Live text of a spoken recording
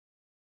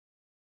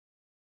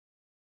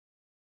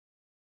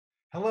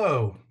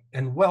Hello,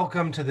 and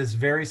welcome to this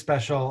very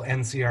special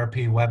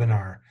NCRP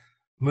webinar,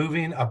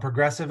 Moving a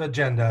Progressive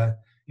Agenda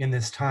in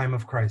This Time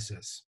of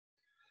Crisis.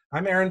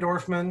 I'm Aaron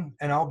Dorfman,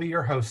 and I'll be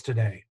your host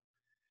today.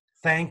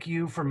 Thank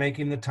you for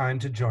making the time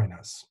to join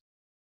us.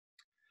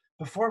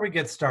 Before we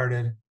get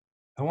started,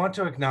 I want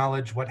to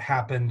acknowledge what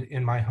happened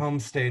in my home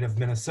state of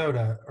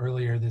Minnesota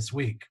earlier this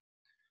week.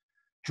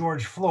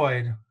 George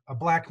Floyd, a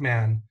Black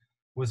man,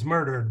 was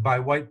murdered by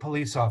white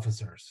police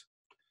officers.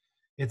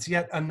 It's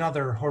yet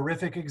another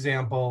horrific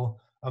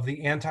example of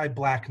the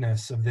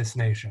anti-Blackness of this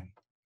nation.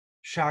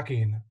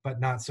 Shocking,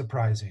 but not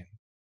surprising.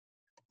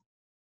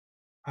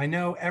 I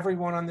know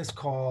everyone on this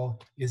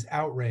call is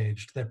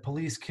outraged that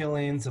police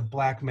killings of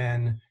Black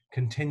men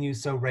continue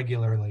so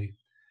regularly,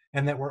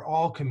 and that we're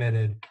all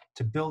committed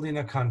to building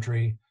a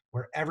country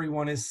where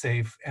everyone is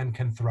safe and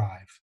can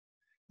thrive.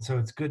 So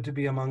it's good to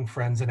be among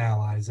friends and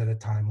allies at a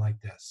time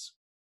like this.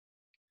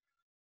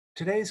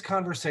 Today's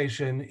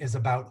conversation is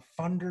about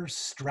funder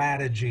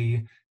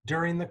strategy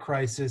during the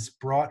crisis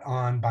brought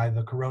on by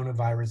the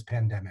coronavirus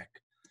pandemic.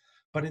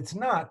 But it's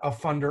not a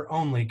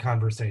funder-only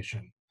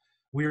conversation.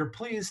 We are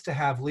pleased to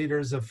have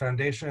leaders of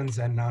foundations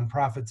and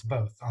nonprofits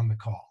both on the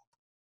call.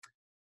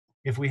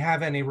 If we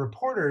have any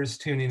reporters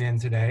tuning in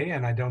today,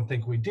 and I don't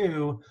think we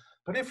do,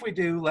 but if we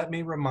do, let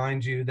me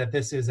remind you that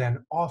this is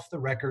an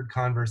off-the-record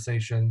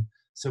conversation,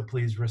 so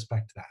please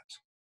respect that.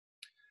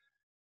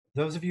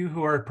 Those of you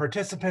who are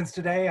participants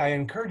today, I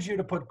encourage you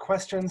to put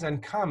questions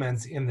and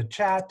comments in the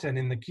chat and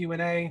in the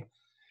Q&A.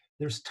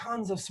 There's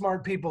tons of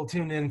smart people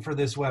tuned in for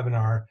this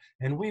webinar,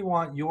 and we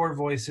want your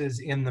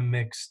voices in the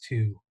mix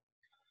too.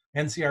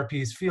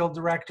 NCRP's Field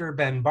Director,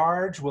 Ben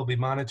Barge, will be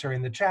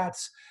monitoring the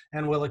chats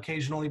and will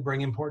occasionally bring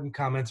important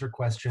comments or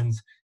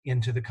questions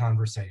into the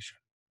conversation.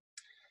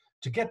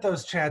 To get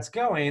those chats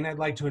going, I'd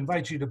like to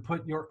invite you to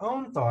put your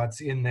own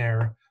thoughts in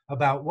there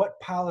about what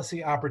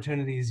policy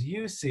opportunities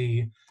you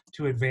see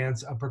to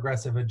advance a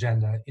progressive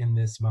agenda in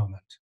this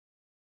moment.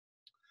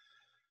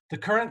 The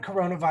current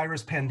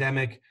coronavirus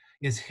pandemic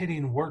is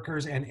hitting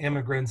workers and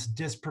immigrants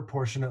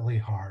disproportionately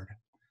hard.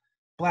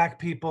 Black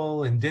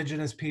people,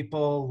 Indigenous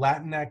people,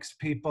 Latinx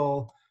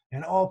people,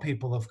 and all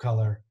people of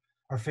color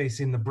are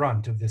facing the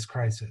brunt of this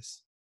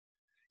crisis.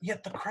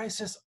 Yet the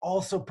crisis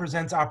also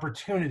presents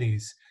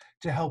opportunities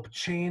to help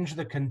change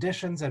the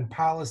conditions and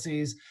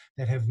policies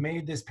that have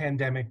made this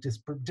pandemic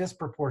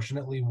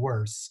disproportionately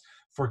worse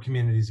for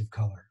communities of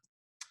color.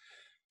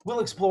 We'll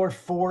explore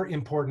 4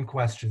 important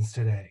questions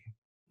today.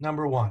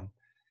 Number 1,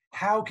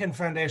 how can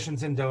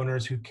foundations and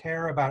donors who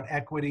care about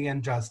equity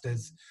and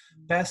justice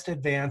best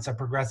advance a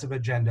progressive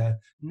agenda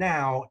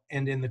now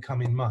and in the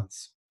coming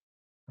months?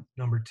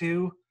 Number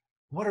 2,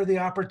 what are the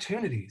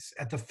opportunities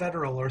at the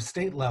federal or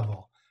state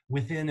level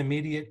within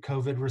immediate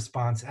COVID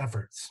response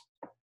efforts?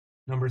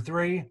 Number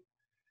 3,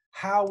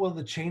 how will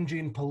the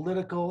changing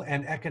political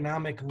and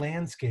economic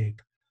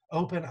landscape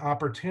open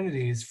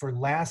opportunities for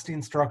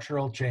lasting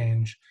structural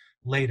change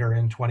later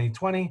in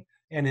 2020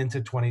 and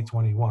into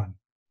 2021?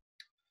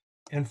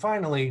 And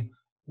finally,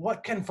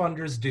 what can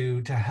funders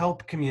do to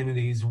help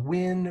communities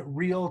win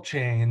real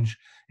change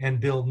and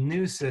build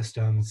new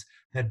systems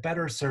that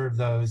better serve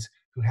those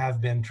who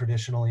have been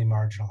traditionally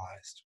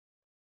marginalized?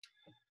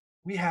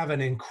 We have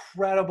an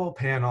incredible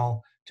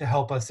panel to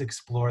help us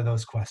explore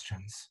those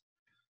questions.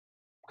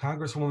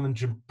 Congresswoman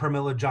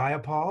Pramila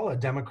Jayapal, a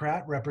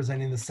Democrat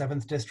representing the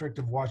 7th District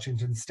of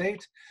Washington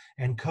State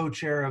and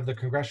co-chair of the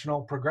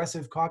Congressional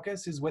Progressive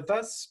Caucus, is with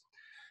us,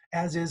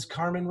 as is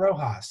Carmen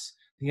Rojas,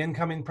 the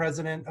incoming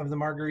president of the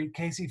Marguerite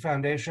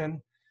Foundation,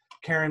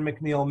 Karen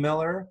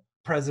McNeil-Miller,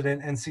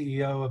 president and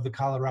CEO of the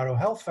Colorado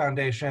Health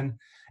Foundation,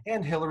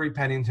 and Hilary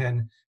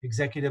Pennington,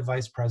 executive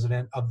vice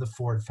president of the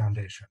Ford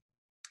Foundation.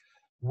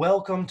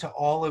 Welcome to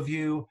all of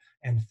you,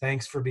 and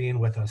thanks for being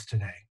with us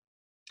today.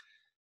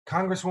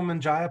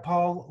 Congresswoman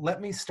Jayapal, let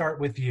me start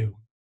with you.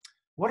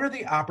 What are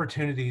the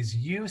opportunities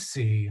you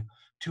see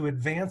to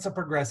advance a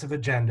progressive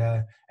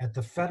agenda at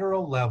the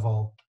federal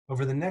level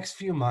over the next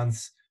few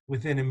months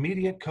within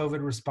immediate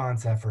COVID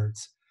response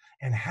efforts,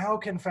 and how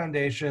can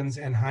foundations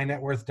and high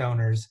net worth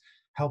donors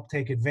help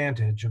take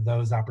advantage of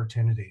those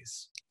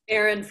opportunities?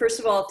 Aaron, first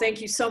of all,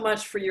 thank you so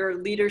much for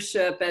your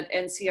leadership at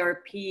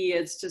NCRP.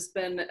 It's just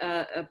been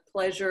a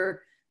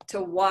pleasure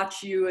to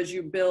watch you as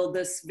you build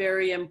this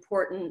very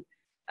important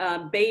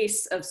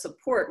base of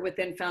support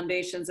within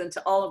foundations. And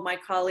to all of my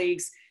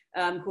colleagues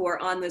who are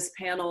on this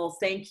panel,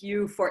 thank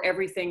you for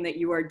everything that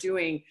you are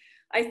doing.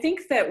 I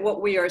think that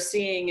what we are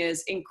seeing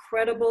is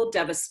incredible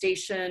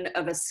devastation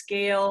of a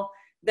scale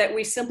that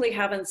we simply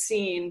haven't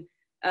seen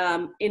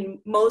in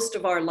most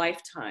of our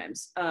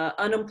lifetimes.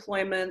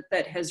 Unemployment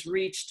that has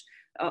reached,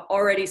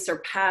 already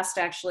surpassed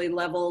actually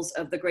levels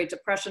of the Great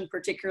Depression,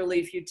 particularly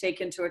if you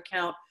take into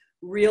account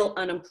real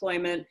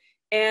unemployment.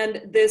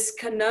 And this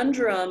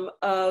conundrum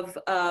of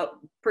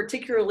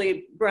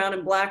particularly brown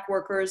and black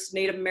workers,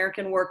 Native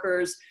American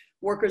workers,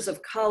 workers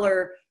of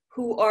color,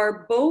 who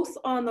are both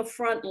on the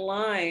front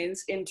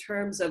lines in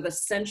terms of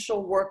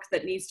essential work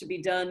that needs to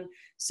be done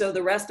so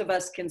the rest of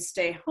us can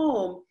stay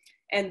home,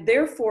 and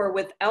therefore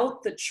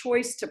without the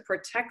choice to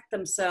protect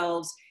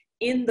themselves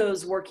in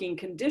those working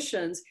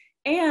conditions,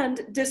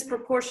 and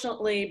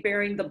disproportionately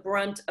bearing the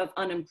brunt of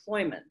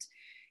unemployment.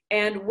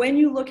 And when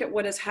you look at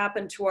what has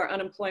happened to our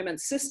unemployment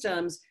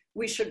systems,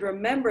 we should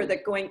remember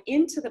that going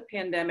into the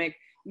pandemic,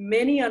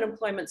 many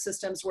unemployment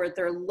systems were at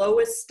their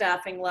lowest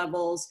staffing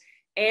levels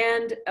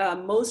and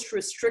most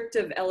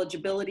restrictive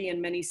eligibility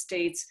in many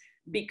states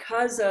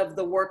because of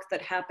the work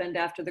that happened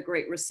after the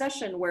Great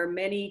Recession, where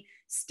many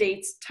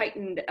states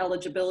tightened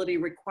eligibility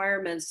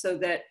requirements so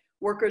that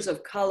workers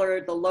of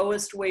color, the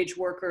lowest wage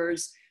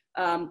workers,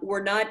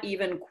 were not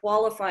even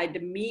qualified to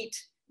meet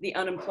the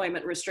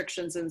unemployment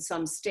restrictions in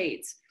some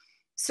states.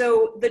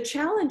 So the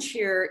challenge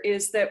here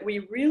is that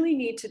we really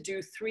need to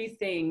do three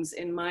things,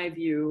 in my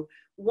view.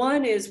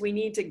 One is we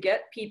need to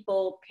get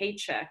people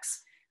paychecks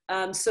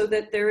so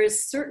that there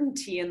is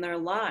certainty in their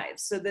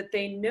lives, so that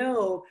they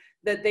know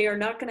that they are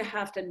not going to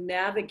have to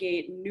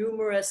navigate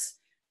numerous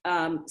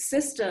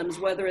systems,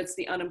 whether it's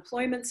the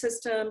unemployment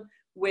system,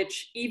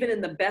 which even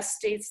in the best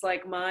states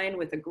like mine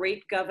with a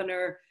great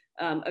governor,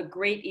 a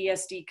great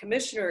ESD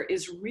commissioner,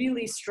 is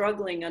really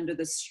struggling under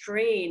the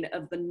strain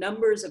of the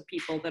numbers of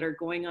people that are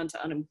going onto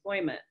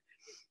unemployment.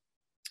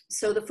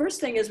 So the first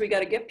thing is we got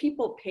to get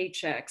people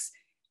paychecks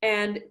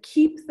and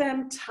keep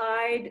them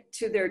tied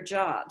to their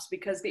jobs,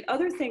 because the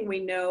other thing we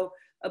know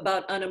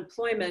about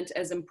unemployment,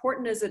 as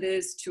important as it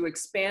is to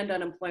expand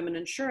unemployment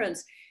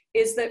insurance,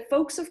 is that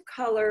folks of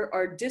color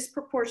are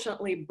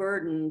disproportionately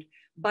burdened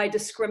by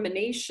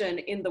discrimination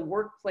in the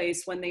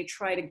workplace when they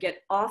try to get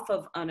off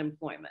of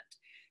unemployment.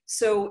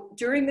 So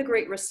during the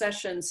Great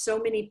Recession, so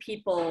many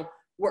people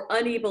were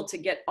unable to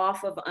get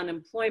off of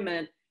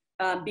unemployment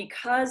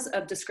because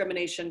of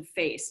discrimination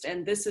faced.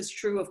 And this is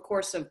true, of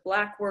course, of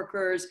Black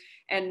workers,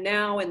 and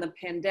now in the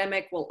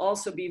pandemic will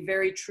also be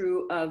very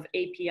true of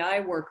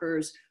API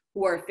workers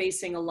who are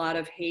facing a lot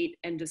of hate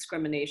and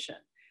discrimination.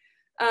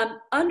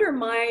 Under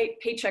my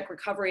Paycheck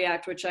Recovery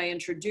Act, which I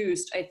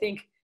introduced, I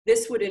think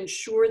this would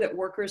ensure that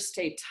workers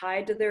stay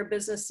tied to their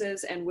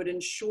businesses and would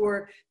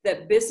ensure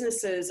that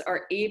businesses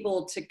are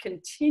able to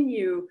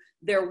continue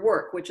their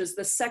work, which is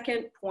the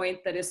second point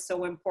that is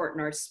so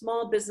important. Our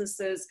small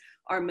businesses,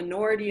 our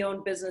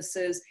minority-owned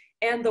businesses,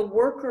 and the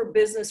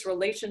worker-business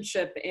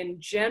relationship in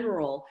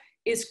general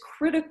is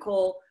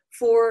critical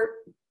for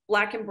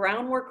Black and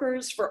brown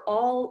workers, for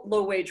all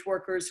low-wage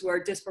workers who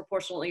are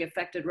disproportionately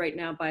affected right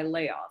now by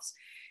layoffs.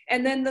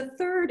 And then the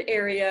third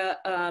area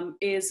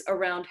is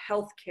around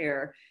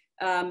healthcare.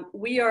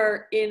 We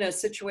are in a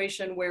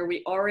situation where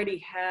we already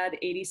had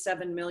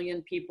 87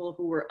 million people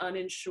who were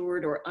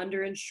uninsured or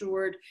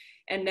underinsured.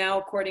 And now,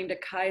 according to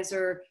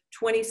Kaiser,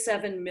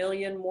 27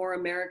 million more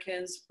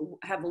Americans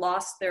have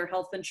lost their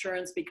health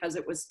insurance because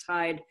it was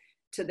tied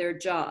to their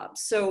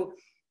jobs. So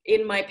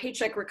in my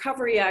Paycheck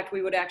Recovery Act,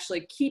 we would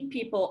actually keep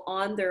people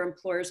on their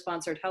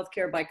employer-sponsored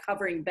healthcare by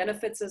covering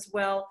benefits as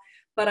well.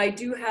 But I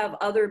do have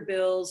other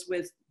bills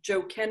with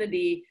Joe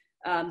Kennedy,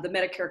 the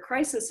Medicare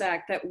Crisis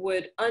Act, that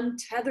would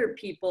untether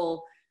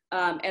people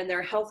and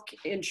their health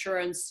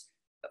insurance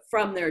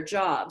from their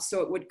jobs. So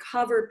it would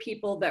cover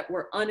people that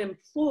were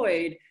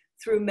unemployed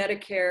through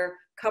Medicare,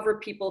 cover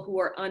people who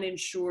are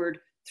uninsured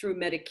through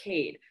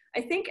Medicaid.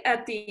 I think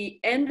at the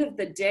end of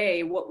the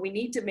day, what we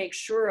need to make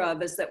sure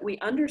of is that we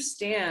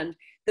understand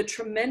the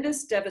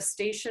tremendous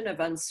devastation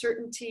of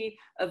uncertainty,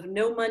 of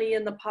no money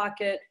in the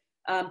pocket,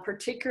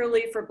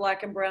 particularly for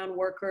Black and brown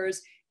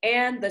workers,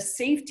 and the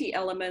safety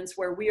elements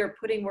where we are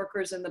putting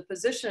workers in the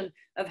position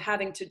of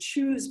having to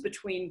choose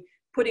between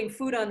putting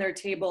food on their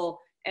table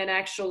and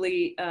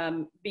actually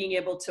being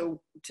able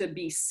to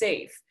be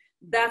safe.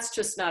 That's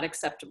just not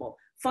acceptable.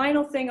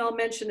 Final thing I'll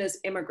mention is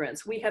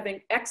immigrants. We have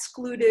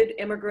excluded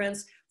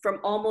immigrants from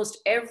almost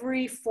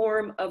every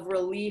form of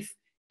relief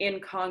in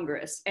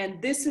Congress.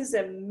 And this is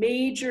a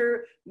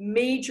major,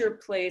 major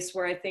place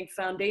where I think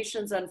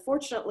foundations,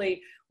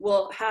 unfortunately,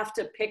 will have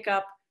to pick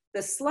up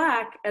the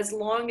slack as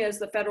long as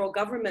the federal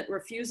government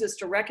refuses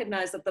to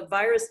recognize that the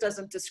virus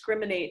doesn't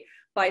discriminate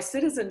by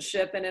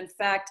citizenship. And in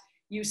fact,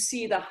 you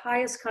see the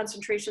highest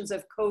concentrations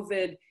of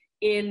COVID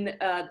in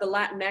the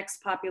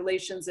Latinx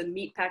populations and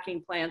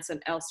meatpacking plants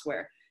and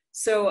elsewhere.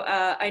 So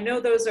I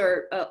know those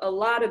are a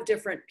lot of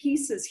different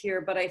pieces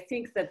here, but I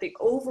think that the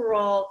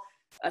overall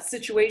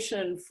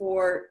situation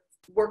for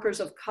workers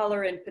of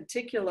color in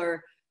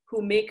particular,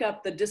 who make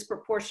up the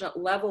disproportionate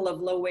level of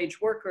low-wage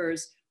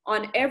workers,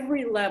 on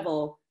every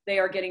level, they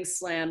are getting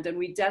slammed, and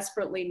we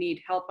desperately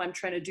need help. I'm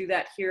trying to do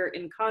that here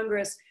in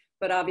Congress,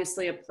 but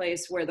obviously a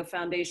place where the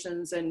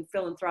foundations and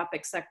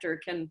philanthropic sector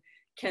can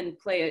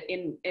play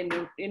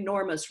an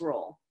enormous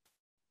role.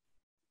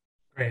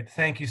 Great,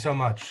 thank you so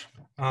much.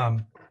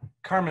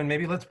 Carmen,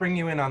 maybe let's bring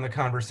you in on the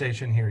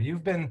conversation here.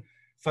 You've been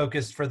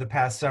focused for the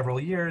past several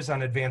years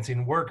on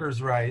advancing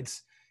workers'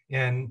 rights,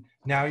 and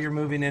now you're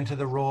moving into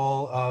the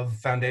role of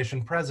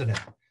foundation president.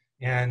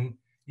 And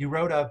you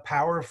wrote a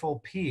powerful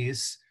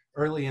piece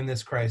early in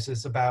this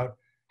crisis about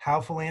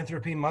how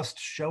philanthropy must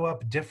show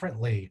up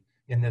differently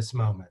in this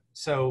moment.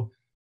 So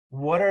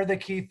what are the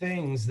key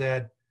things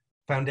that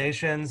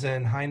foundations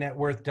and high net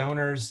worth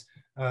donors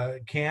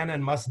can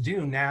and must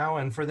do now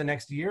and for the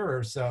next year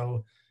or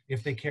so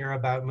if they care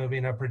about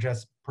moving a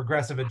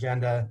progressive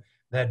agenda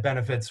that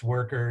benefits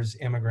workers,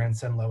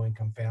 immigrants, and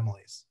low-income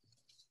families.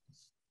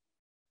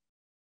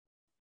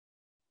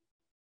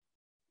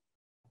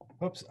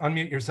 Oops,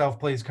 unmute yourself,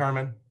 please,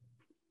 Carmen.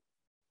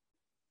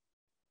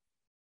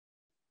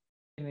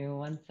 Give me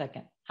 1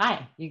 second.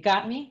 Hi, you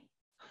got me?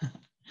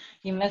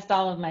 You missed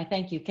all of my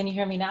thank you. Can you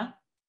hear me now?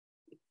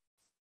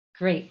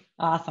 Great,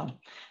 awesome.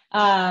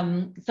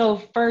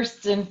 So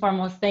first and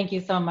foremost, thank you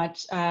so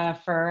much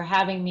for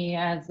having me.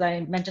 As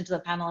I mentioned to the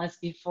panelists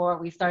before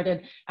we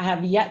started, I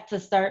have yet to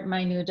start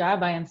my new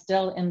job. I am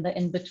still in the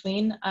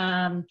in-between.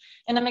 And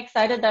I'm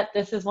excited that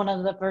this is one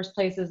of the first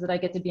places that I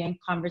get to be in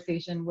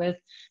conversation with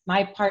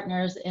my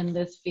partners in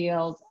this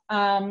field.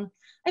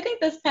 I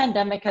think this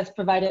pandemic has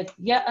provided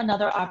yet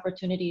another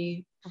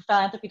opportunity for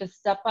philanthropy to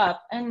step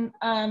up. And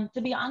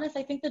to be honest,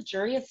 I think the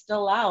jury is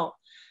still out.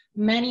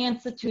 Many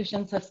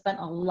institutions have spent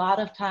a lot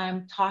of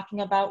time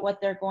talking about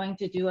what they're going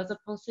to do as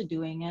opposed to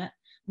doing it.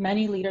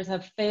 Many leaders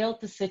have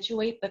failed to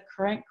situate the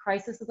current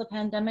crisis of the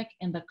pandemic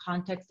in the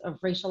context of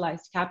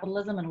racialized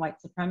capitalism and white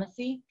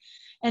supremacy.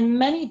 And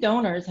many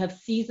donors have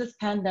seized this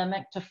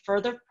pandemic to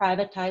further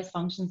privatize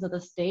functions of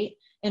the state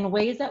in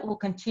ways that will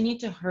continue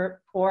to hurt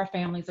poor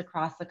families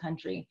across the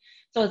country.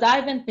 So as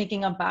I've been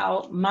thinking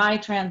about my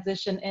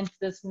transition into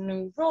this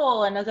new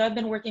role, and as I've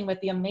been working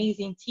with the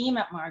amazing team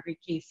at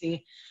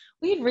Marguerite,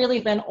 we've really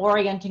been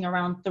orienting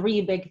around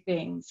three big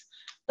things.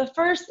 The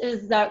first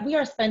is that we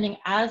are spending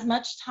as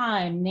much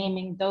time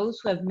naming those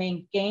who have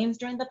made gains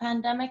during the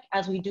pandemic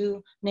as we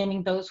do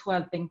naming those who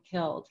have been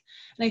killed.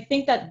 And I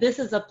think that this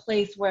is a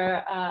place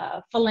where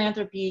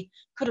philanthropy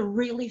could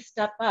really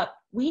step up.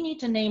 We need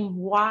to name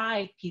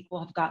why people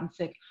have gotten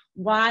sick,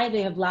 why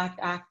they have lacked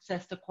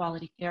access to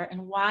quality care,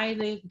 and why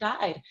they've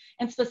died.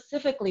 And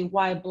specifically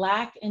why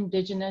Black,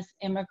 Indigenous,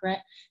 immigrant,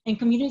 and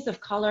communities of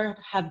color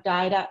have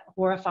died at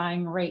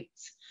horrifying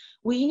rates.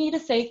 We need to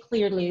say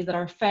clearly that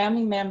our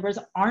family members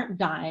aren't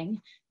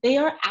dying. They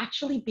are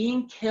actually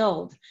being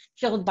killed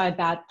by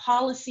bad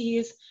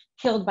policies,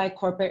 killed by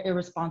corporate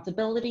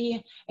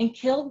irresponsibility, and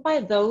killed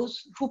by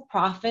those who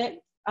profit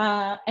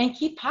and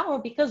keep power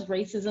because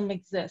racism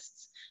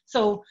exists.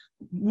 So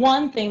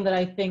one thing that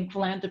I think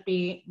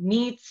philanthropy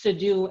needs to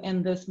do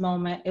in this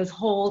moment is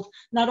hold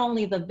not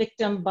only the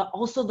victim, but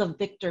also the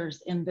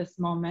victors in this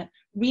moment,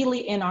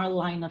 really in our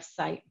line of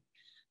sight.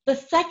 The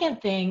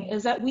second thing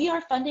is that we are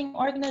funding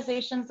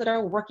organizations that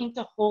are working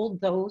to hold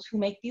those who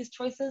make these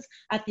choices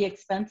at the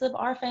expense of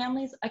our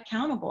families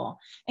accountable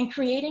and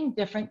creating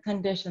different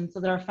conditions so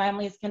that our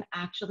families can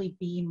actually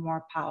be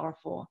more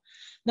powerful.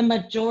 The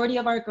majority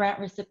of our grant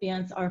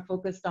recipients are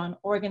focused on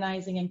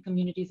organizing in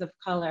communities of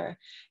color.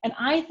 And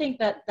I think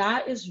that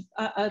that is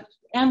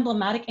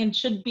emblematic and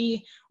should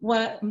be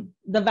what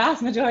the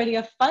vast majority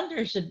of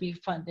funders should be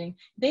funding.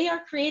 They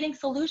are creating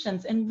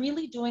solutions and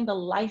really doing the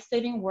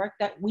life-saving work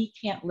that we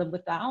can't live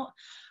without.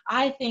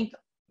 I think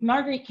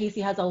Marguerite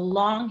Casey has a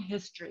long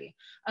history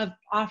of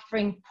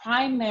offering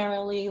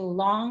primarily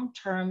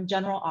long-term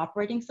general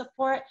operating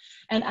support.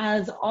 And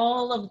as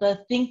all of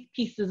the think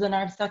pieces in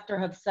our sector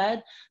have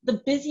said,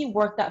 the busy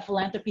work that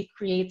philanthropy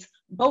creates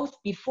both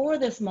before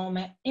this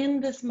moment, in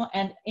this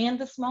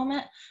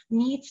moment,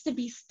 needs to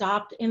be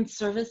stopped in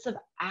service of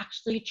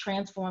actually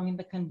transforming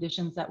the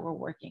conditions that we're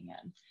working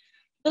in.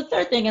 The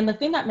third thing, and the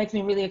thing that makes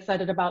me really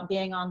excited about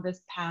being on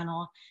this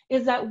panel,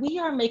 is that we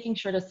are making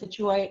sure to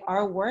situate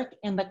our work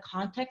in the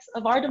context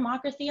of our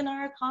democracy and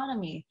our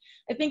economy.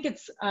 I think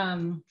it's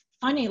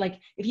funny, like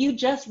if you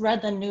just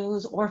read the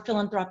news or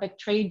philanthropic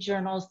trade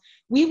journals,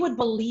 we would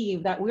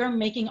believe that we're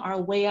making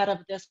our way out of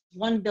this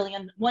 $1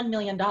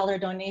 million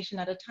donation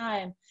at a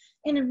time.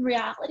 And in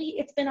reality,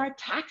 it's been our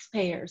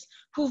taxpayers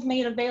who've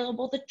made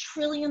available the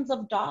trillions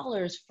of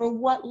dollars for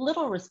what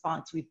little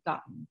response we've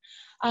gotten.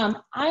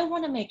 I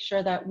want to make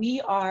sure that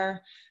we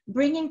are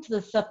bringing to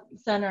the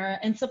center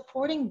and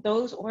supporting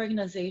those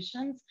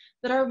organizations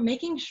that are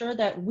making sure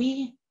that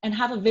we and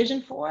have a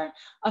vision for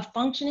a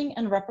functioning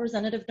and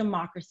representative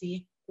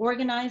democracy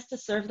organized to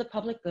serve the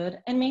public good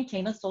and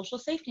maintain a social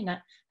safety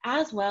net,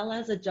 as well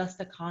as a just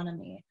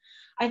economy.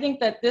 I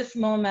think that this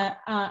moment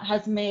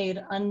has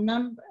made a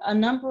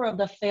number of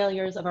the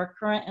failures of our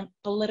current and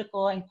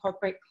political and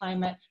corporate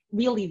climate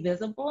really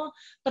visible,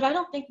 but I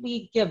don't think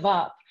we give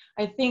up.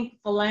 I think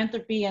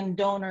philanthropy and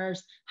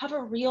donors have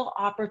a real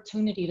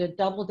opportunity to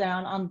double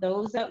down on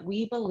those that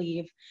we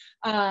believe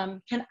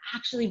can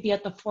actually be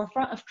at the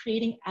forefront of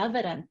creating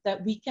evidence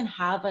that we can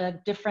have a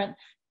different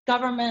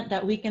government,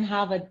 that we can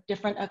have a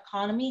different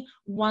economy,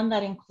 one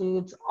that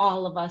includes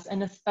all of us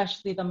and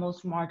especially the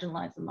most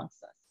marginalized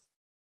amongst us.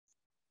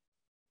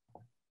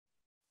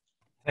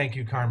 Thank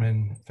you,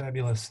 Carmen.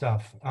 Fabulous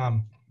stuff.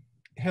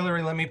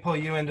 Hilary, let me pull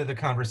you into the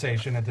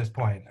conversation at this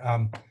point.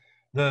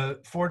 The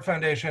Ford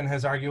Foundation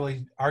has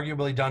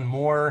arguably done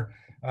more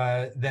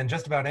than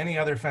just about any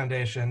other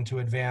foundation to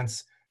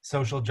advance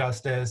social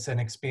justice and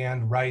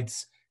expand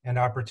rights and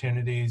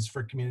opportunities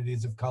for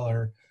communities of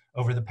color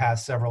over the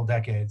past several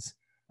decades.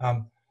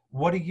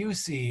 what do you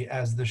see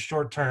as the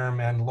short-term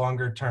and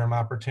longer-term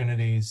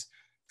opportunities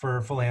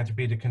for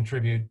philanthropy to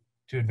contribute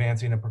to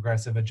advancing a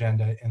progressive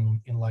agenda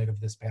in light of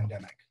this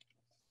pandemic?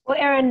 Well,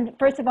 Erin,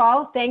 first of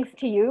all, thanks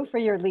to you for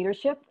your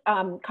leadership.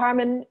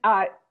 Carmen,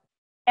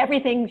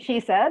 everything she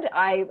said,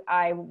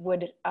 I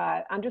would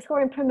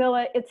underscore. And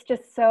Pramila, it's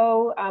just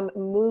so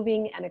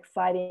moving and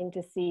exciting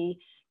to see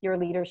your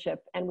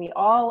leadership. And we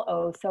all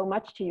owe so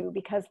much to you,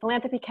 because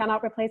philanthropy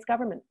cannot replace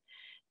government.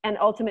 And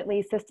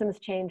ultimately, systems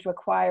change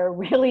require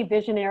really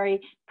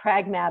visionary,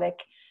 pragmatic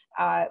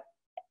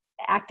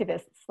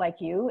activists like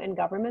you in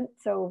government.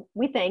 So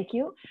we thank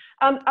you.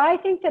 I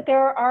think that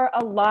there are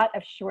a lot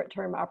of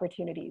short-term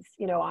opportunities,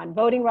 you know, on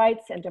voting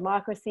rights and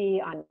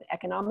democracy, on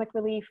economic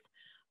relief,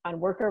 on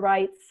worker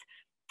rights.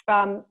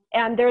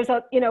 And there's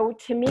a, you know,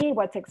 to me,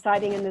 what's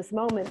exciting in this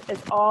moment is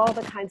all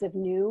the kinds of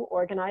new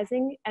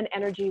organizing and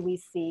energy we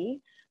see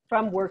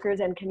from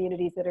workers and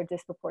communities that are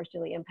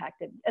disproportionately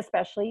impacted,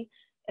 especially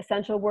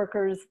essential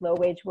workers,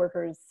 low-wage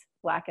workers,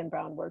 Black and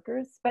brown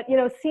workers. But, you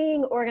know,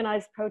 seeing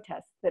organized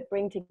protests that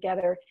bring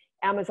together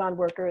Amazon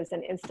workers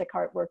and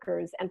Instacart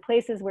workers and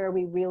places where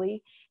we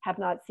really have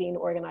not seen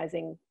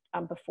organizing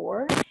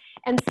before,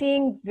 and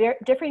seeing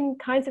different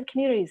kinds of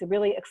communities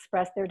really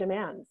express their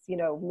demands, you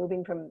know,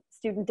 moving from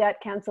student debt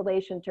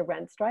cancellation to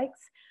rent strikes.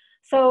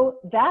 So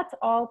that's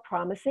all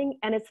promising,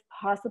 and it's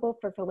possible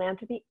for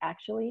philanthropy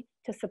actually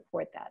to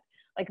support that.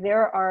 Like,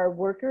 there are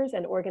workers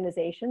and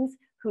organizations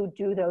who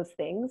do those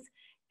things,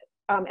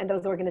 and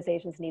those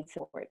organizations need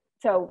support.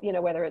 So, you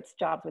know, whether it's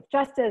Jobs with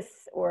Justice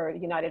or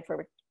United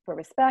for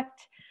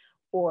Respect,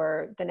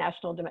 or the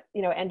national,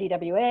 you know,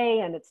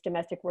 NDWA and its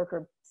domestic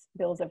worker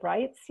bills of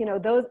rights, you know,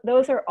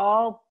 those are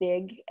all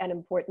big and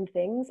important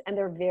things, and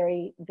they're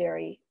very,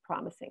 very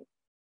promising.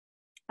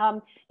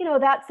 You know,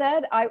 that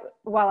said,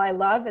 while I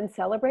love and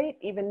celebrate,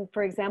 even,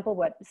 for example,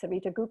 what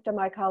Sarita Gupta,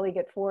 my colleague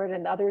at Ford,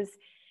 and others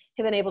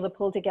have been able to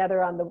pull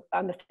together on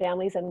the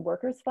Families and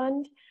Workers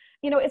Fund,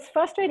 you know, it's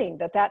frustrating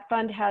that that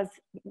fund has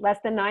less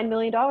than $9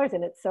 million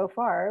in it so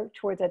far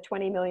towards a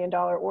 $20 million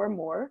or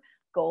more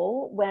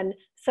goal, when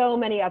so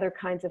many other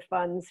kinds of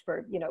funds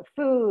for, you know,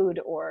 food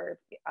or,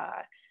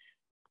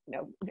 you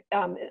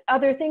know,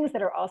 other things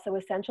that are also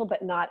essential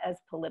but not as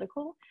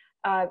political,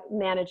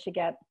 manage to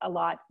get a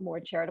lot more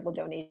charitable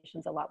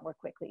donations a lot more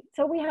quickly.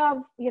 So we have,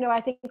 you know,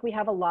 I think we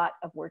have a lot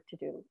of work to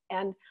do.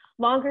 And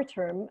longer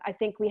term, I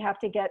think we have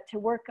to get to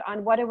work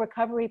on what a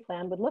recovery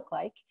plan would look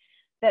like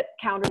that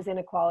counters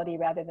inequality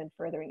rather than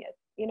furthering it.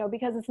 You know,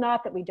 because it's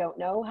not that we don't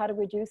know how to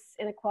reduce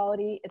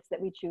inequality, it's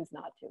that we choose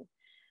not to.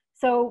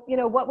 So, you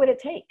know, what would it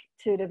take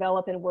to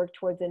develop and work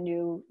towards a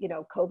new, you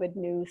know, COVID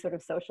new sort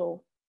of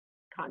social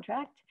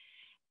contract?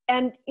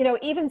 And, you know,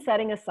 even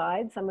setting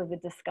aside some of the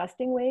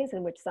disgusting ways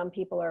in which some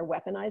people are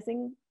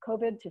weaponizing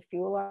COVID to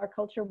fuel our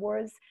culture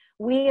wars,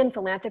 we in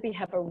philanthropy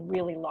have a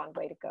really long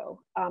way to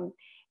go.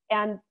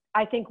 And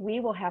I think we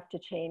will have to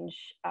change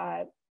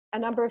a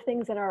number of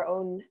things in our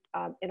own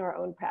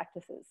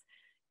practices.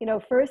 You know,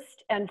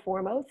 first and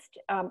foremost,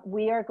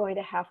 we are going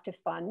to have to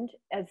fund,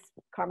 as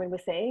Carmen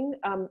was saying,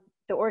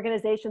 the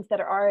organizations that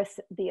are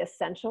the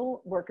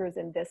essential workers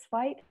in this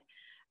fight.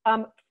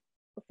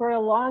 For a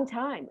long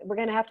time, we're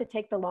going to have to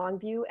take the long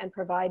view and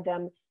provide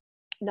them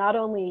not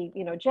only,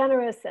 you know,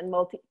 generous and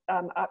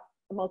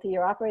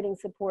multi-year operating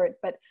support,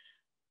 but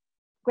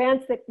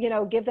grants that, you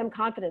know, give them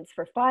confidence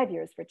for 5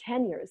 years, for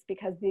 10 years,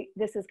 because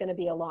this is going to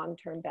be a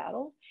long-term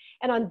battle.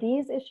 And on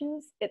these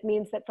issues, it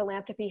means that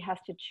philanthropy has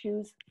to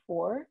choose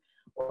for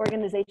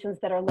organizations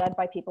that are led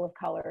by people of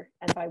color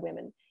and by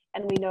women.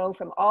 And we know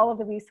from all of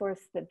the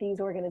resources that these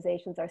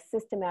organizations are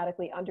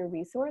systematically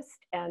under-resourced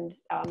and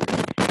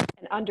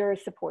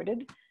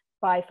under-supported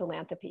by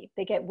philanthropy.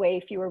 They get way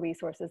fewer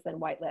resources than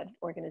white-led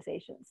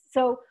organizations.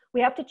 So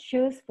we have to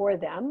choose for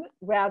them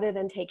rather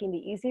than taking the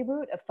easy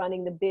route of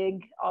funding the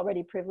big,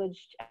 already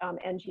privileged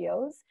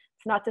NGOs.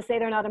 It's not to say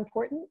they're not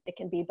important. It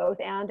can be both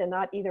and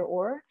not either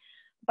or.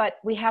 But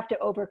we have to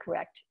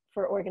overcorrect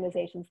for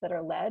organizations that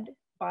are led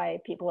by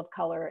people of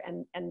color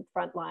and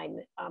frontline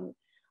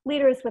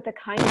leaders with a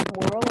kind of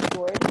moral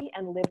authority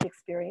and lived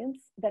experience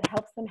that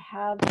helps them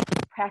have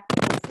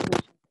practical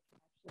solutions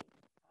that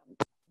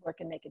actually work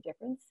and make a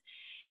difference.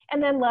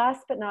 And then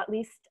last but not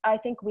least, I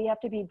think we have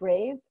to be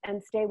brave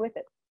and stay with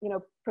it. You know,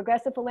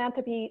 progressive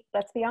philanthropy,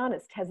 let's be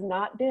honest, has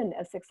not been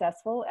as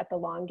successful at the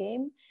long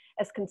game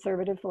as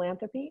conservative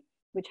philanthropy,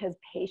 which has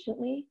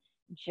patiently,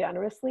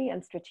 generously,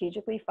 and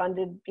strategically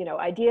funded, you know,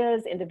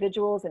 ideas,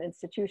 individuals, and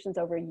institutions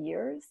over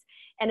years,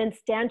 and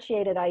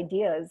instantiated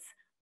ideas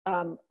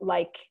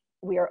like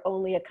we are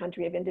only a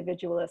country of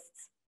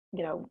individualists.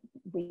 You know,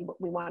 we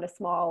want a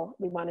small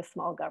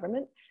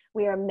government.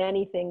 We are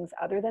many things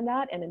other than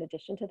that, and in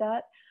addition to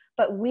that.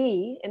 But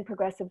we in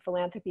progressive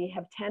philanthropy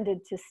have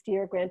tended to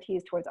steer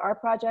grantees towards our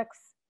projects,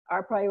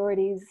 our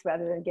priorities,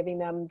 rather than giving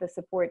them the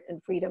support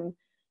and freedom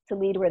to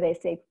lead where they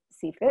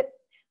see fit.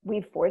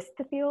 We've forced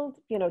the field,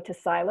 you know, to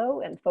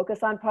silo and focus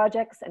on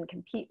projects and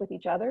compete with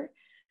each other,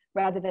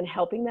 rather than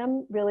helping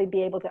them really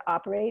be able to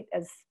operate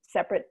as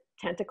separate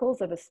tentacles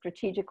of a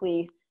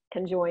strategically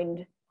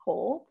conjoined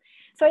whole.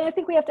 So I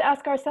think we have to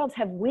ask ourselves,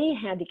 have we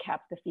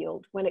handicapped the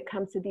field when it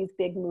comes to these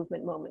big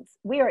movement moments?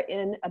 We are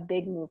in a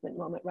big movement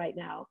moment right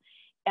now,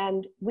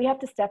 and we have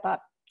to step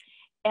up.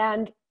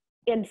 And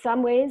in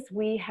some ways,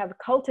 we have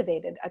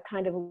cultivated a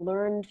kind of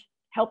learned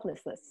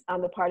helplessness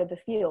on the part of the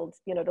field,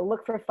 you know, to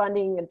look for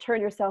funding and turn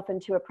yourself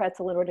into a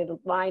pretzel in order to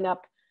line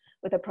up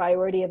with a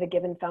priority of a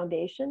given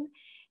foundation.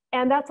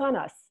 And that's on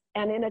us.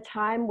 And in a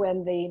time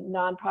when the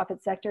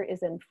nonprofit sector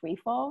is in free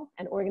fall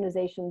and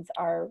organizations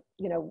are,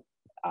 you know,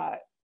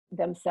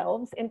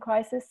 themselves in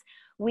crisis,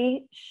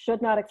 we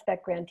should not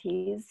expect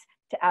grantees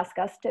to ask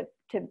us to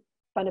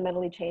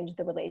fundamentally change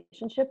the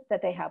relationship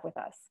that they have with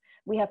us.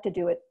 We have to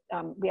do it,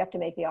 we have to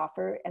make the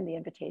offer and the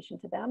invitation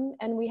to them,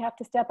 and we have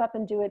to step up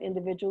and do it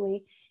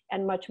individually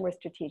and much more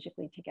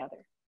strategically together.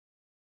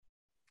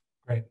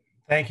 Great.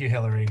 Thank you,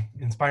 Hilary.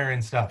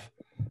 Inspiring stuff.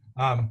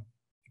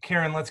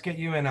 Karen, let's get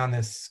you in on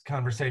this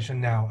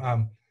conversation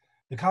now.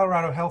 The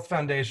Colorado Health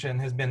Foundation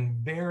has been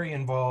very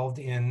involved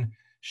in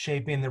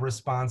shaping the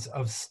response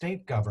of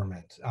state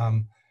government.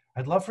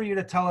 I'd love for you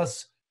to tell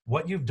us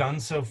what you've done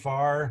so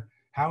far,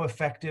 how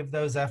effective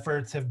those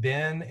efforts have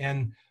been,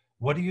 and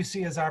what do you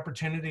see as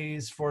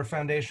opportunities for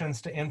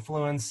foundations to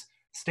influence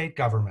state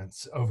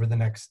governments over the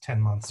next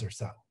 10 months or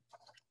so?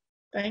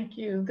 Thank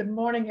you. Good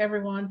morning,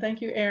 everyone.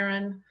 Thank you,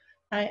 Aaron.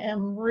 I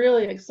am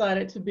really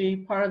excited to be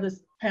part of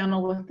this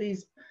panel with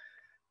these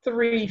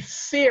three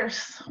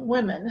fierce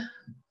women.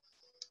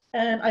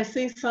 And I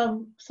see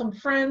some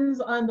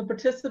friends on the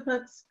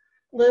participants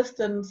list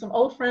and some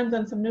old friends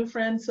and some new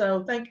friends.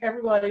 So thank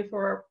everybody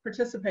for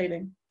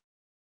participating.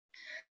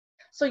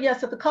 So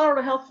yes, at the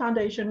Colorado Health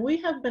Foundation, we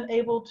have been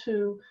able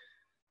to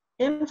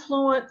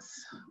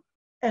influence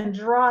and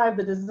drive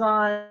the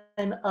design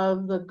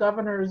of the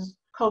governor's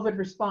COVID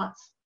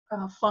response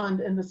fund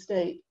in the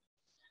state.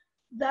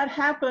 That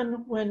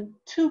happened when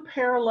two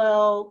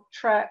parallel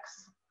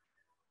tracks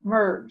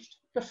merged.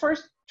 The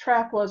first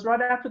track was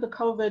right after the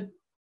COVID,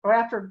 or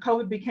after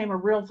COVID became a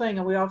real thing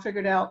and we all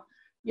figured out,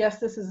 yes,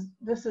 this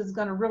is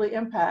gonna really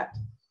impact.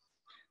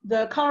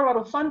 The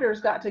Colorado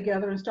funders got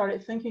together and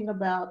started thinking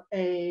about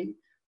a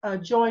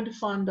joint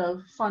fund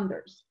of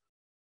funders.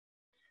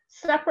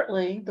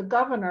 Separately, the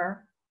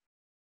governor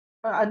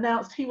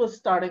announced he was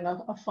starting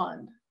a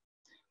fund.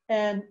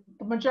 And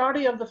the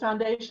majority of the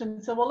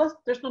foundation said, well,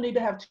 there's no need to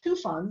have two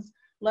funds.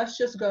 Let's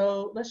just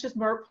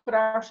put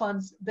our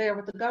funds there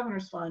with the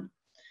governor's fund.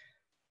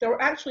 There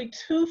were actually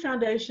two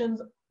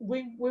foundations.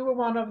 We were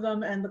one of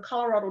them, and the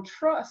Colorado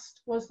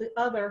Trust was the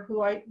other, who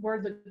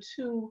were the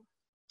two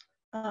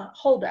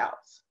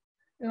holdouts.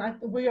 And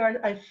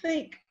I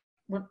think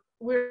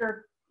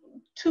we're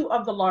two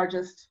of the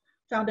largest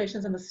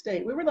foundations in the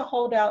state. We were the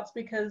holdouts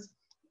because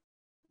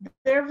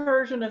their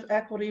version of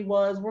equity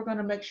was, we're going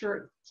to make sure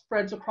it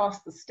spreads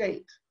across the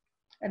state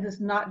and it's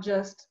not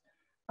just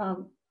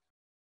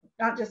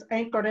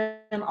anchored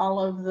in all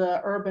of the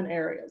urban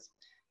areas.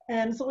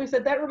 And so we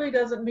said that really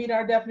doesn't meet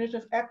our definition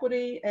of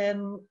equity,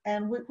 and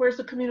where's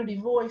the community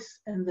voice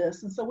in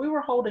this? And so we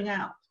were holding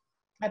out.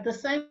 At the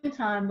same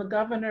time, the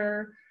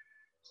governor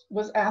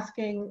was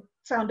asking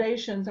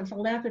foundations and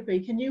philanthropy,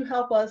 can you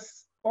help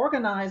us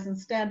organize and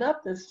stand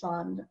up this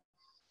fund?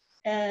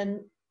 And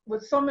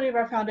with so many of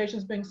our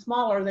foundations being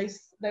smaller,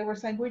 they were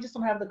saying, we just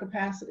don't have the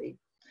capacity.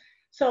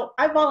 So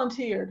I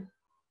volunteered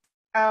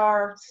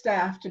our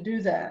staff to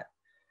do that.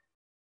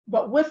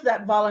 But with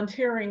that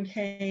volunteering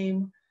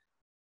came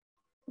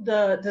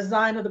the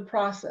design of the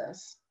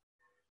process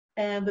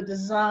and the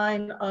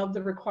design of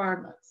the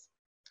requirements.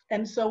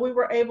 And so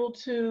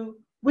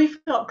we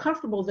felt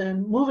comfortable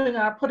then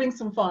putting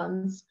some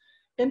funds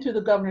into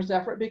the governor's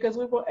effort, because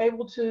we were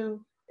able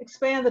to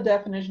expand the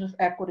definition of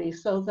equity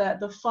so that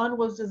the fund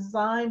was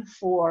designed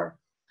for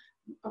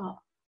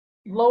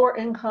lower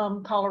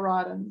income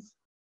Coloradans,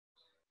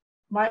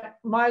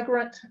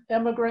 migrant,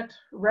 immigrant,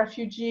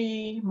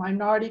 refugee,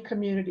 minority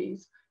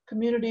communities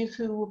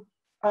who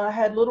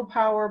had little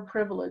power or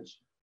privilege.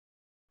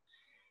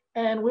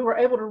 And we were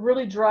able to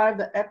really drive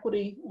the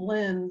equity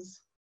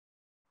lens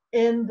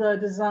in the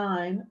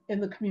design, in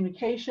the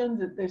communications.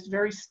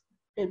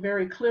 It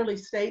very clearly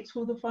states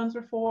who the funds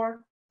are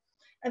for.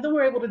 And then we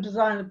were able to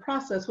design the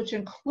process, which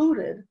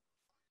included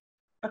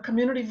a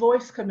community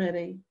voice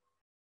committee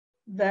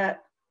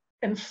that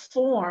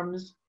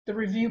informs the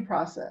review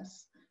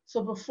process.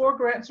 So before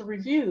grants are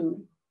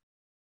reviewed,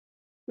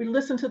 we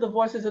listen to the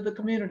voices of the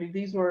community.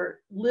 These were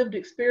lived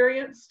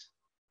experienced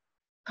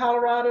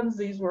Coloradans.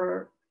 These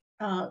were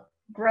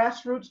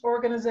grassroots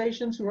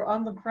organizations who were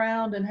on the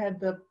ground and had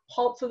the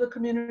pulse of the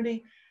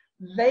community.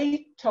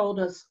 They told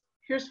us,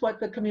 here's what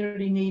the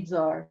community needs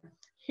are.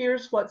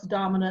 Here's what's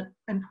dominant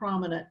and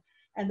prominent.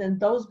 And then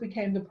those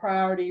became the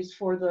priorities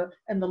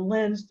and the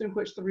lens through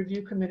which the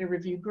review committee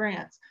reviewed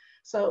grants.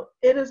 So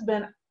it has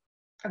been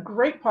a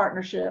great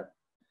partnership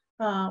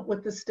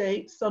with the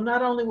state. So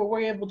not only were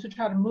we able to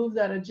try to move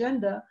that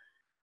agenda,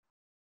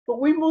 but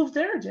we moved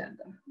their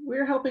agenda.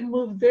 We're helping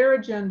move their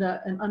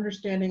agenda and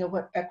understanding of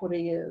what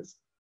equity is.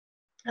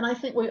 And I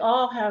think we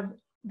all have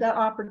that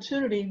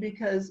opportunity,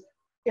 because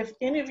if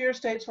any of your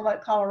states were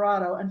like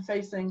Colorado and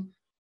facing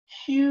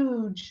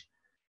huge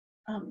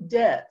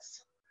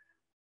debts,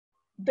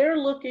 they're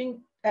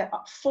looking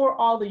for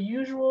all the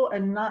usual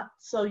and not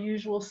so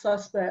usual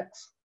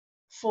suspects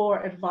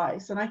for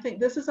advice. And I think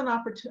this is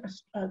a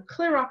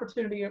clear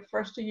opportunity for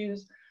us to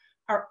use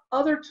our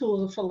other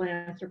tools of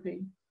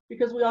philanthropy,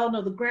 because we all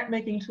know the grant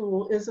making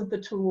tool isn't the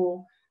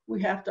tool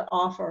we have to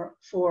offer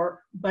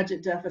for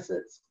budget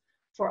deficits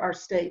for our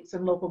states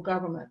and local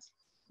governments.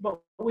 But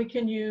we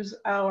can use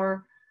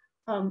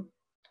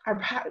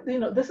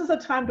this is a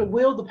time to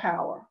wield the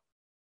power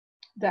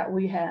that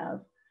we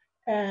have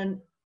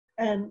and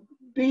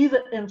be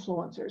the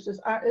influencers.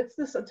 It's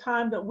this a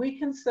time that we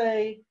can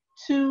say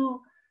to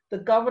the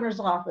governor's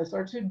office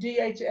or to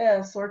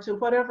DHS or to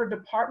whatever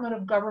department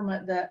of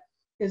government that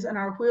is in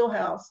our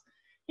wheelhouse,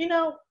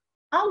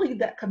 I'll lead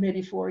that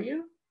committee for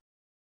you.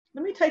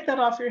 Let me take that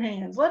off your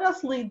hands. We'll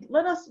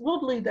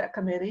lead that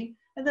committee.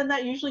 And then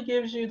that usually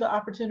gives you the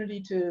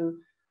opportunity to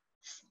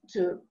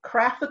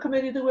craft the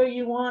committee the way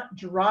you want,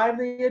 drive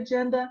the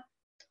agenda,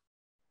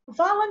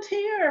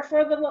 volunteer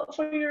for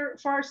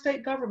our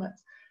state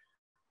governments.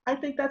 I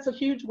think that's a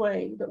huge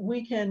way that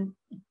we can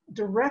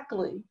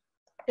directly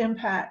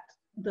impact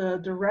the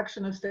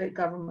direction of state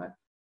government.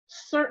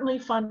 Certainly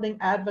funding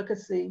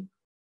advocacy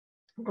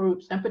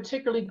groups, and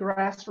particularly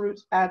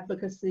grassroots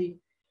advocacy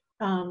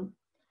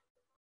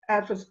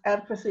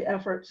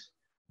efforts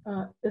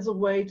is a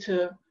way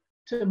to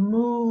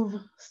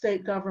move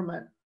state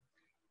government.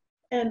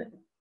 And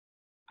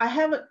I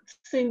haven't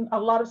seen a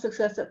lot of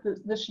success at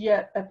this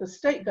yet at the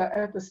state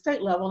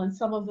level, and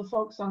some of the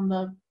folks on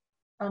the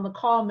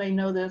call may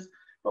know this,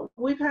 but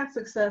we've had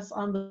success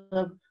on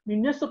the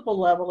municipal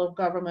level of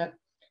government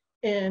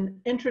in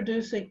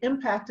introducing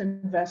impact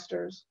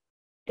investors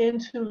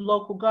into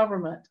local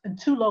government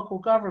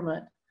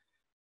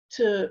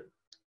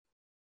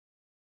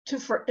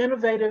for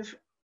innovative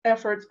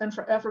efforts and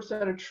for efforts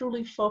that are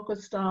truly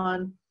focused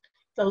on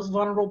those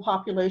vulnerable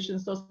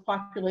populations, those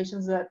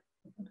populations that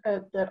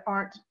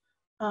aren't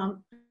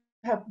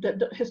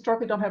that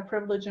historically don't have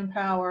privilege and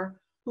power,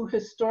 who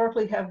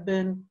historically have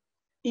been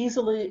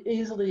easily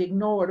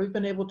ignored. We've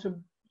been able to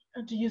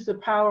use the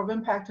power of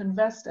impact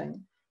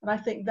investing, and I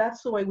think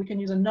that's the way we can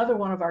use another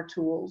one of our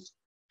tools.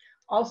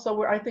 Also,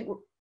 where I think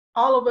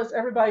all of us,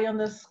 everybody on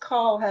this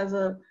call has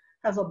a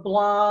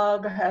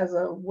blog, has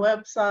a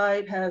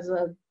website, has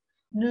a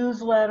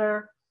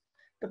newsletter.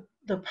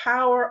 The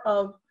power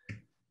of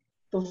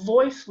the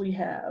voice we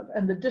have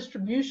and the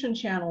distribution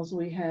channels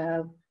we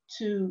have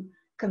to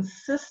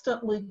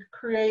consistently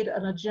create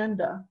an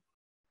agenda,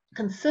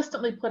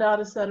 consistently put out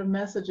a set of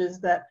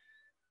messages that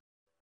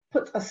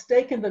puts a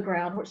stake in the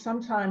ground, which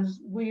sometimes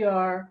we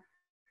are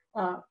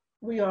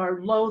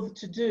loath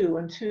to do.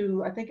 And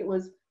to, I think it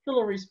was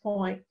Hilary's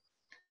point,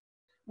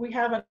 we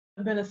haven't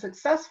been as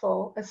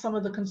successful as some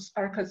of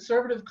our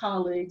conservative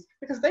colleagues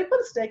because they put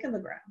a stake in the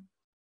ground.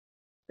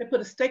 They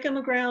put a stake in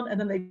the ground, and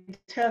then they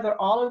tether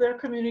all of their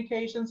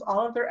communications,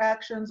 all of their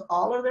actions,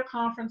 all of their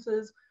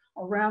conferences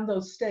around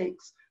those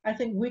stakes. I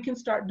think we can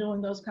start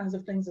doing those kinds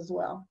of things as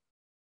well.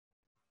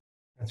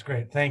 That's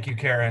great. Thank you,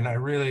 Karen. I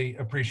really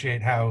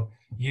appreciate how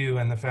you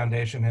and the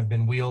foundation have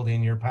been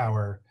wielding your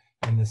power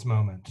in this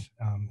moment.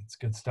 It's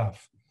good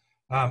stuff.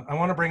 I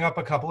want to bring up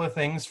a couple of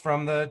things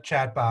from the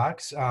chat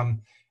box.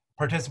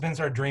 Participants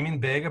are dreaming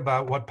big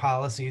about what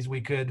policies we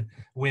could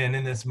win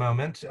in this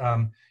moment.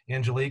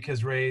 Angelique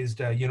has raised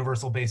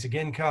universal basic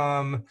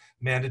income,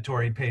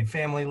 mandatory paid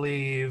family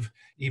leave,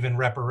 even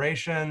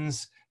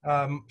reparations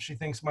she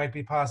thinks might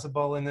be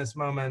possible in this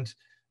moment.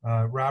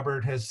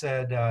 Robert has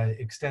said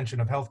extension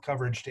of health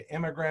coverage to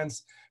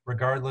immigrants,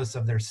 regardless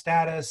of their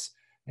status,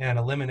 and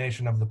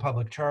elimination of the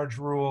public charge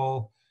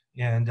rule.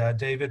 And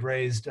David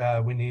raised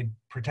we need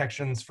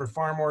protections for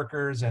farm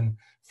workers and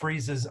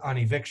freezes on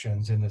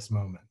evictions in this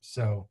moment.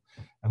 So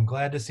I'm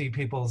glad to see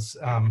people's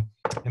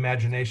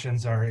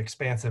imaginations are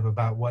expansive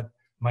about what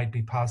might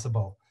be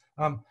possible.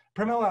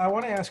 Pramila, I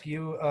want to ask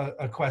you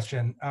a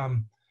question.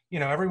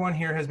 Everyone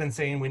here has been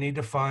saying we need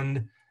to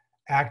fund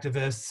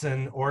activists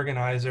and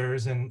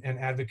organizers and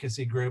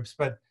advocacy groups,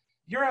 but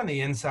you're on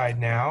the inside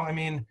now. I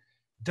mean,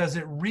 does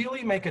it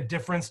really make a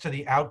difference to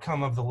the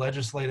outcome of the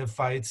legislative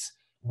fights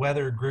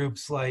whether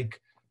groups like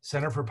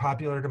Center for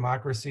Popular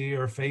Democracy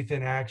or Faith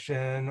in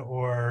Action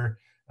or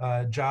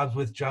Jobs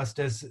with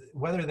Justice,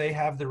 whether they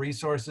have the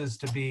resources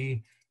to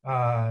be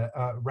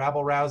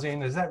rabble-rousing?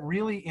 Does that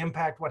really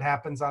impact what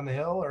happens on the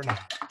Hill or not?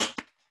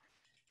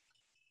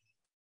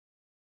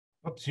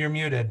 Oops, you're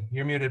muted.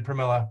 You're muted,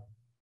 Pramila.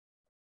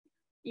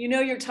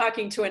 You're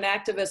talking to an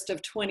activist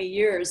of 20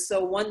 years,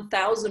 so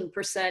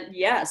 1000%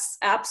 yes,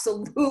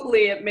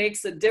 absolutely, it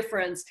makes a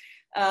difference.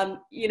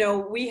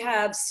 We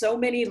have so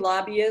many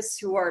lobbyists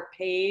who are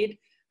paid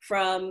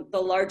from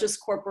the largest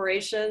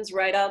corporations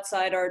right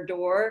outside our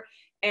door.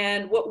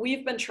 And what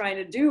we've been trying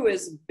to do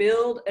is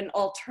build an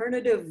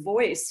alternative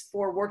voice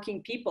for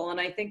working people.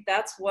 And I think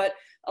that's what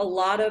a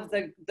lot of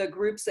the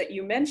groups that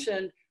you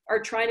mentioned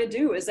are trying to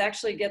do, is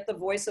actually get the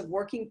voice of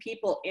working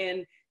people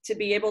in to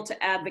be able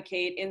to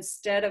advocate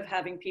instead of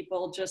having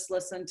people just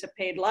listen to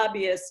paid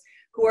lobbyists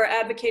who are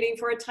advocating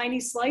for a tiny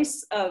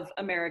slice of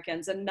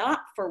Americans and not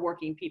for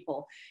working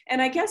people.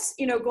 And I guess,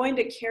 you know, going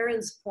to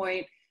Karen's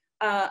point,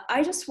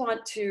 I just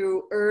want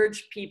to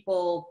urge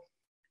people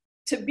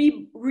to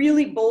be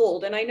really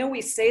bold. And I know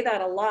we say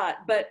that a lot,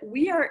 but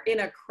we are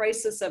in a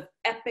crisis of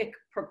epic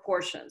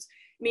proportions.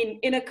 I mean,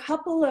 in a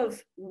couple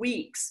of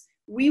weeks,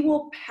 we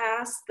will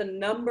pass the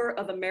number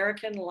of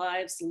American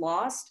lives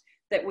lost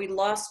that we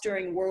lost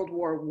during World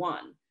War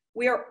I.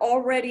 We are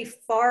already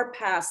far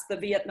past the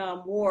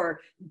Vietnam War,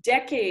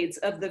 decades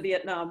of the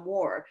Vietnam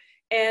War.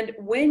 And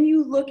when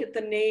you look at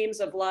the names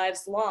of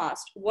lives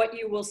lost, what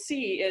you will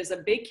see is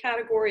a big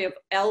category of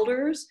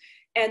elders,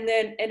 and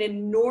then an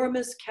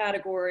enormous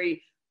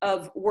category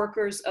of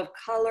workers of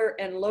color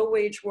and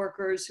low-wage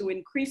workers who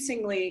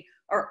increasingly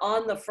are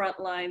on the front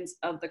lines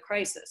of the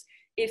crisis.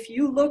 If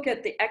you look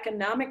at the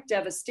economic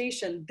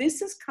devastation,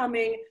 this is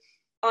coming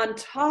on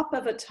top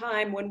of a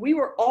time when we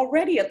were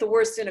already at the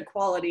worst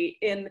inequality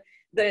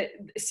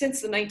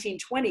since the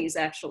 1920s,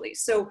 actually.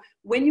 So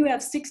when you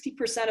have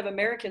 60% of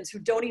Americans who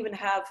don't even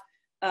have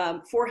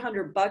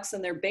 $400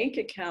 in their bank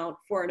account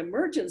for an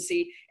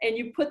emergency, and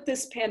you put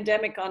this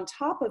pandemic on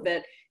top of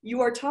it,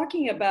 you are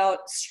talking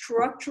about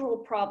structural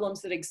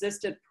problems that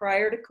existed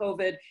prior to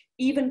COVID,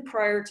 even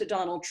prior to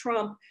Donald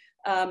Trump,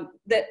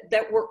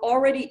 that were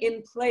already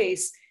in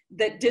place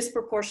that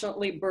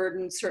disproportionately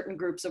burden certain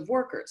groups of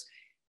workers.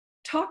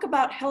 Talk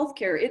about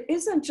healthcare. It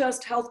isn't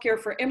just healthcare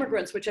for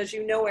immigrants, which, as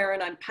you know,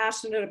 Erin, I'm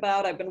passionate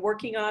about. I've been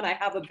working on. I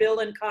have a bill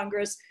in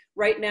Congress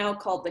right now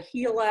called the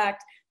HEAL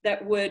Act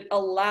that would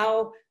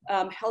allow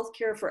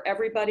healthcare for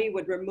everybody,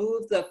 would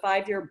remove the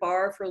 5-year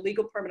bar for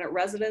legal permanent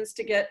residents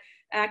to get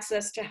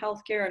access to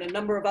healthcare, and a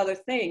number of other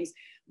things.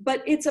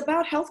 But it's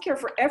about healthcare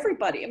for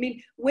everybody. I mean,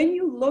 when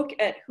you look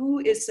at who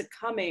is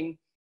succumbing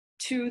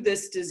to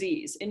this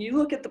disease, and you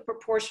look at the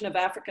proportion of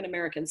African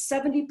Americans,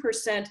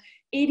 70%,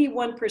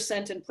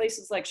 81% in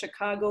places like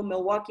Chicago,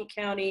 Milwaukee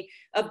County,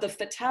 of the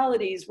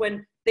fatalities,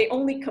 when they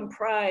only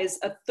comprise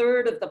a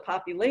third of the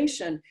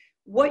population,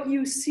 what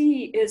you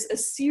see is a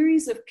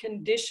series of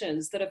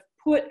conditions that have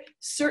put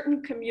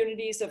certain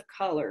communities of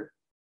color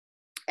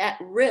at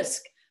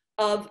risk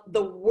of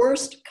the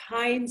worst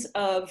kinds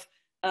of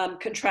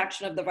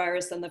contraction of the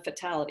virus and the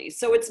fatalities.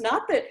 So it's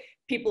not that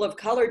people of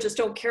color just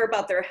don't care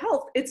about their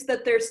health, it's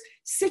that they're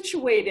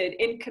situated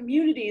in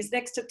communities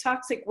next to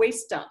toxic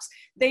waste dumps.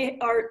 They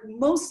are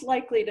most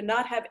likely to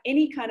not have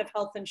any kind of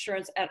health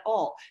insurance at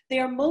all. They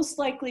are most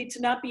likely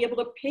to not be able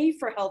to pay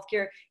for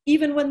healthcare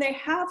even when they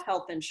have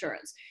health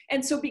insurance.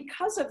 And so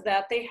because of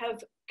that, they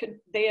have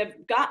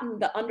gotten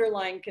the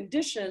underlying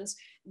conditions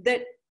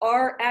that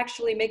are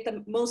actually make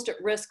them most at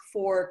risk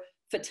for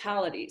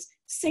fatalities.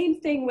 Same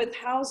thing with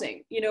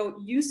housing. You know,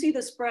 you see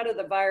the spread of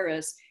the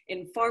virus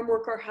in farm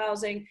worker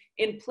housing,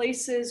 in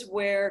places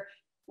where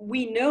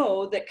we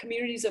know that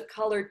communities of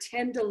color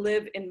tend to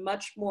live in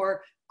much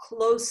more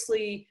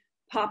closely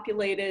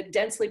populated,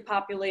 densely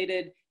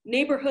populated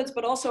neighborhoods,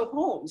 but also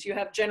homes. You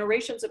have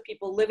generations of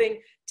people living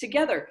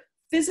together.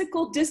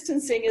 Physical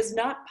distancing is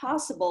not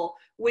possible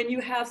when you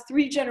have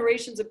 3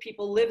 generations of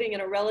people living in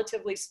a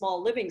relatively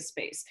small living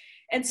space.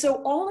 And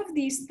so all of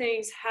these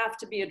things have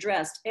to be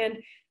addressed. And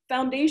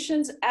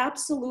foundations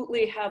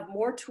absolutely have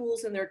more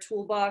tools in their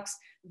toolbox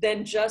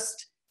than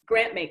just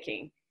grant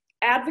making.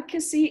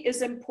 Advocacy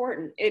is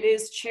important. It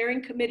is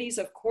chairing committees,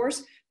 of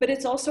course, but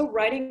it's also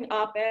writing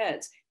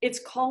op-eds. It's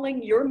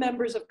calling your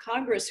members of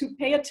Congress who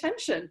pay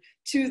attention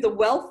to the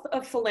wealth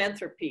of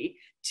philanthropy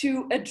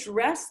to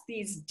address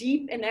these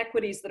deep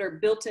inequities that are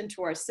built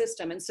into our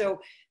system. And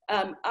so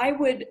I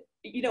would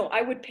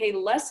pay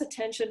less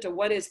attention to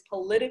what is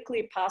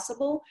politically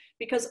possible,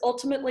 because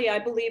ultimately I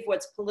believe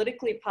what's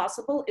politically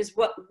possible is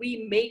what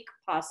we make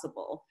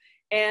possible.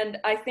 And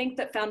I think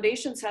that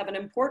foundations have an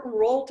important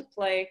role to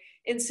play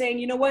in saying,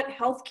 you know what,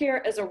 healthcare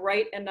as a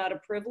right and not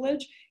a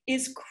privilege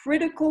is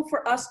critical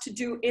for us to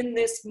do in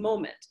this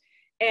moment.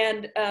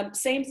 And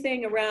same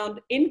thing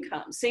around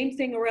income, same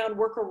thing around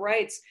worker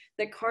rights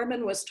that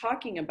Carmen was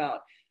talking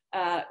about.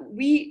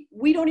 We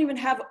don't even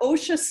have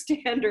OSHA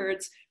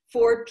standards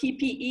for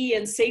PPE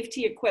and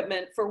safety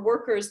equipment for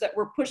workers that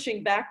we're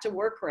pushing back to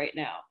work right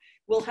now.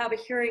 We'll have a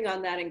hearing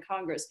on that in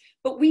Congress.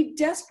 But we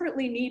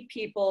desperately need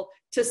people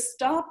to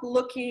stop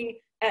looking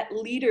at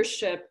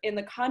leadership in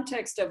the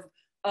context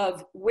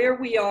of where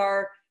we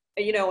are,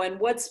 you know, and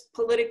what's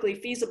politically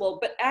feasible,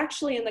 but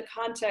actually in the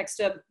context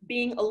of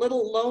being a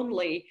little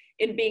lonely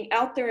in being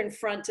out there in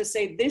front to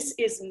say, this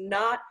is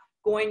not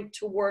going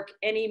to work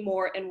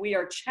anymore. And we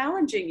are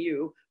challenging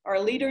you,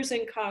 our leaders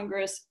in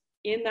Congress,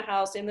 in the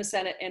House, in the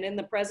Senate, and in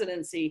the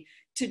presidency,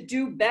 to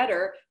do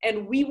better.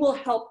 And we will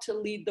help to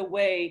lead the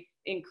way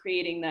in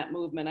creating that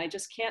movement. I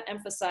just can't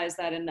emphasize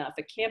that enough.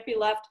 It can't be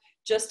left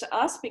just to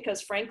us,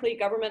 because frankly,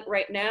 government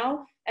right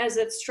now, as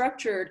it's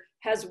structured,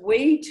 has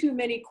way too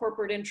many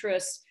corporate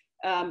interests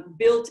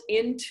built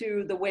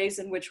into the ways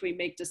in which we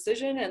make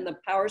decision and the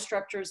power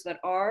structures that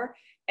are.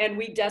 And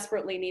we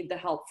desperately need the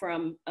help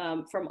from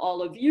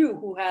all of you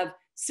who have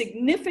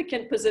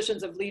significant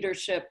positions of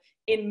leadership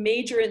in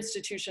major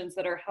institutions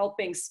that are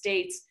helping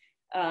states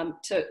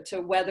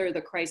to weather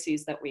the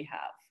crises that we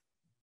have.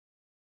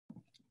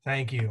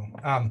 Thank you.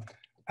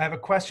 I have a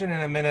question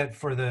in a minute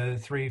for the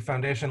three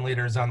foundation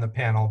leaders on the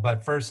panel,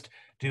 but first,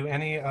 do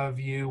any of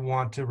you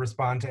want to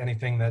respond to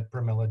anything that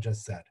Pramila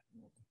just said?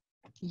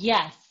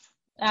 Yes,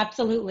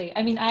 absolutely.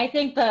 I mean, I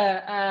think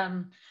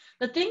the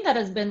thing that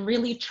has been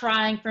really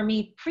trying for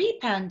me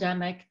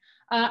pre-pandemic,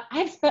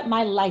 I've spent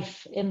my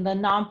life in the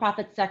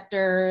nonprofit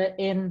sector,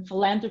 in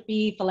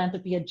philanthropy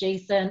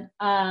adjacent.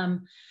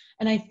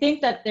 And I think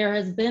that there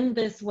has been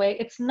this way,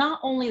 it's not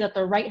only that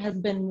the right has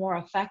been more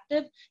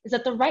effective, is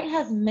that the right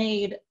has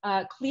made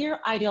clear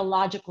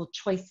ideological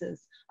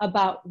choices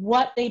about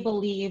what they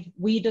believe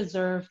we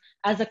deserve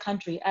as a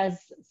country, as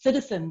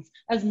citizens,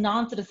 as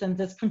non-citizens,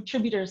 as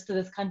contributors to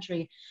this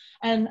country.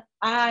 And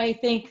I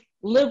think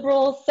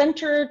liberal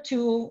center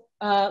to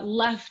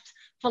left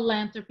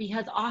philanthropy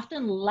has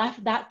often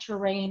left that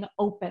terrain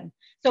open.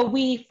 So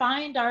we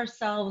find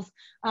ourselves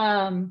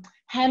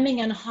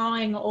hemming and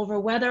hawing over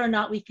whether or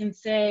not we can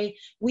say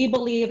we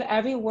believe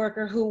every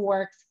worker who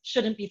works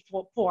shouldn't be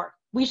poor.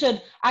 We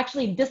should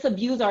actually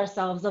disabuse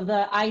ourselves of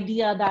the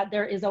idea that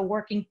there is a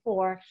working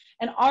poor,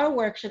 and our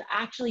work should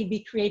actually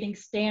be creating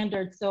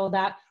standards so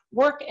that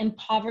work and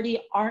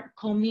poverty aren't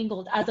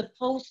commingled, as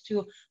opposed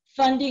to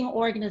funding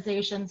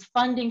organizations,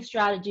 funding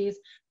strategies,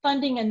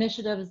 funding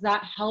initiatives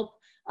that help,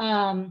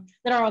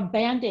 that are a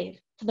Band-Aid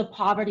to the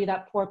poverty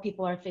that poor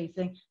people are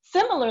facing.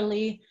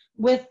 Similarly,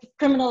 with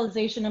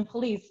criminalization and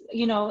police,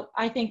 you know,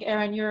 I think,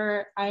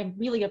 Aaron, I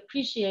really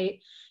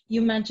appreciate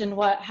you mentioned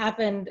what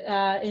happened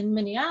in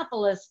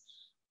Minneapolis.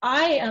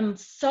 I am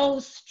so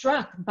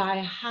struck by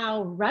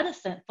how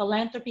reticent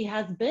philanthropy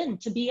has been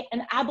to be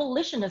an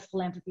abolitionist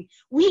philanthropy.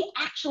 We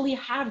actually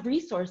have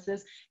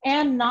resources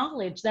and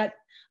knowledge that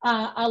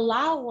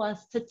allow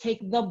us to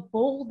take the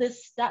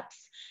boldest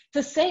steps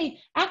to say,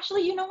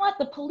 actually, you know what?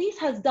 The police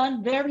has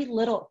done very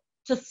little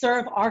to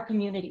serve our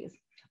communities.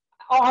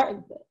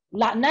 Our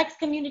Latinx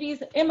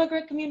communities,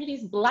 immigrant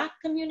communities, Black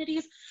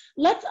communities.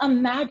 Let's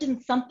imagine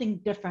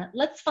something different.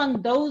 Let's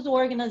fund those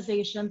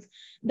organizations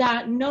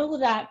that know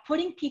that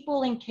putting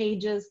people in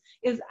cages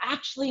is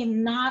actually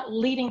not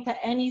leading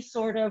to any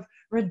sort of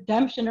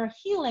redemption or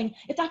healing.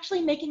 It's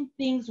actually making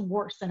things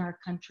worse in our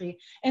country,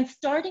 and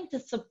starting to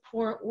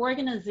support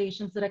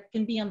organizations that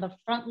can be on the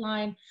front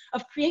line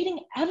of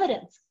creating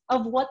evidence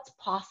of what's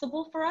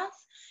possible for us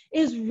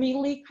is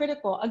really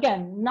critical.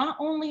 Again, not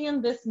only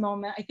in this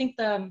moment, I think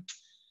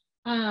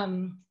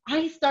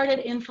I started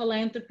in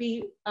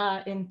philanthropy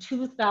in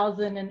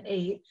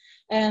 2008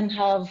 and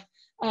have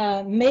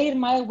made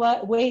my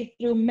way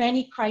through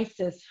many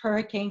crises.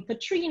 Hurricane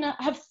Katrina,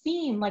 I have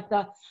seen like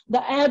the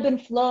ebb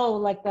and flow,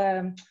 like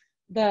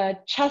the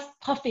chest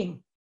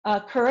puffing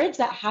courage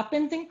that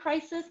happens in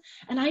crisis.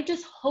 And I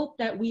just hope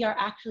that we are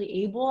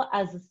actually able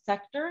as a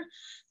sector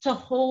to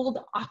hold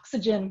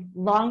oxygen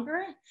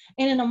longer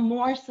and in a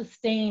more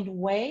sustained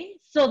way,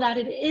 so that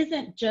it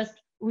isn't just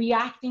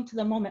reacting to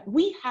the moment.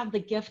 We have the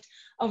gift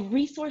of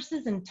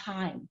resources and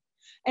time.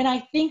 And I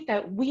think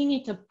that we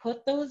need to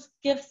put those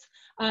gifts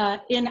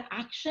in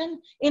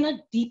action in a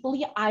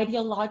deeply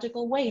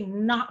ideological way,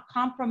 not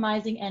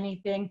compromising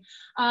anything,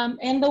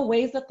 in the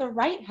ways that the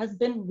right has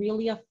been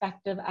really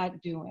effective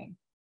at doing.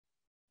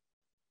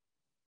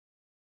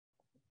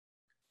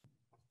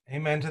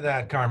 Amen to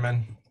that,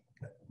 Carmen.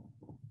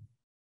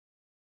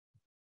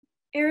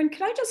 Aaron,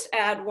 can I just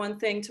add one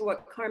thing to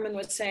what Carmen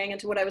was saying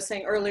and to what I was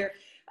saying earlier?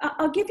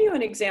 I'll give you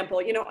an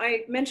example. You know,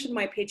 I mentioned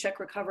my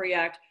Paycheck Recovery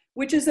Act,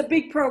 which is a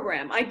big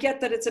program. I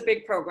get that it's a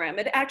big program.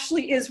 It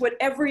actually is what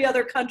every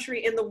other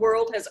country in the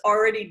world has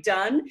already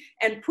done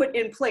and put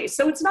in place.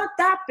 So it's not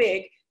that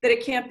big that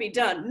it can't be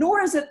done,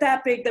 nor is it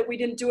that big that we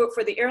didn't do it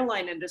for the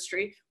airline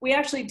industry. We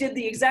actually did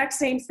the exact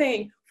same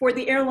thing for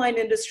the airline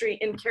industry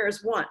in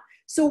CARES 1.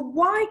 So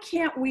why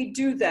can't we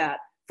do that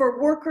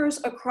for workers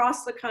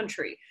across the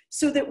country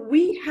so that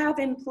we have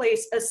in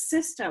place a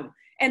system?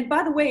 And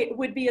by the way, it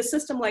would be a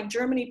system like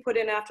Germany put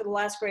in after the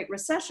last Great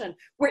Recession,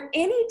 where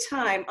any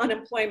time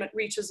unemployment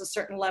reaches a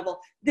certain level,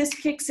 this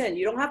kicks in.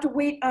 You don't have to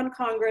wait on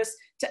Congress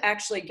to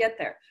actually get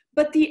there.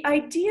 But the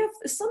idea,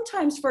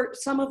 sometimes for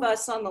some of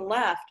us on the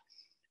left,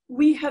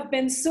 we have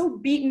been so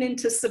beaten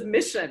into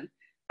submission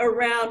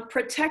around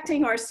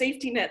protecting our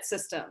safety net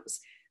systems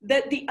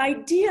that the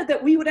idea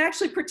that we would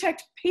actually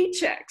protect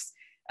paychecks,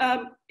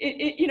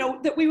 you know,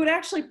 that we would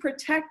actually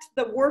protect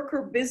the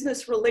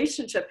worker-business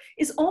relationship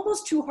is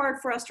almost too hard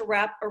for us to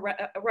wrap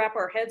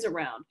our heads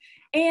around.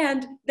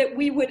 And that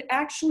we would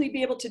actually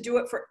be able to do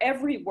it for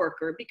every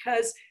worker,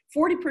 because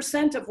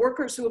 40% of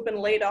workers who have been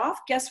laid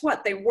off, guess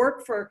what? They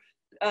work for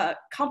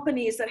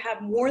companies that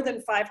have more than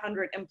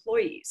 500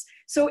 employees.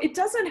 So it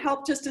doesn't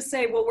help just to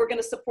say, well, we're going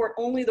to support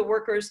only the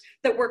workers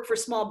that work for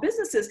small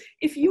businesses.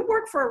 If you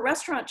work for a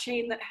restaurant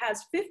chain that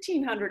has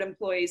 1,500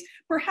 employees,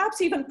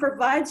 perhaps even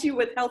provides you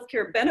with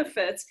healthcare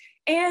benefits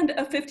and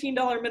a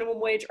 $15 minimum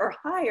wage or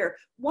higher,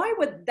 why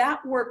would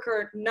that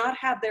worker not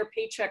have their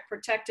paycheck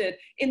protected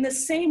in the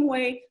same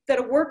way that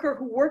a worker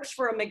who works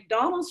for a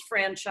McDonald's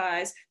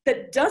franchise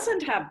that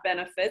doesn't have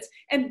benefits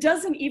and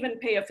doesn't even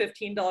pay a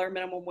 $15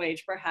 minimum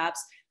wage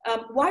perhaps,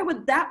 why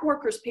would that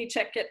worker's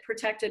paycheck get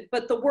protected,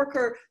 but the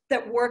worker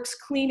that works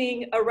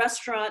cleaning a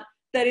restaurant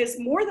that is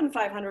more than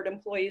 500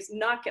 employees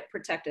not get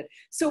protected?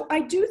 So I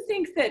do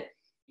think that,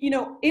 you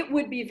know, it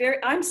would be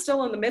I'm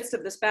still in the midst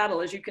of this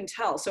battle, as you can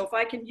tell. So if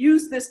I can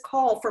use this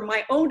call for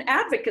my own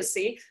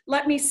advocacy,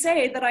 let me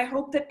say that I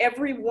hope that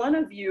every one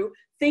of you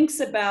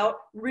thinks about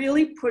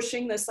really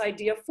pushing this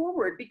idea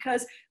forward,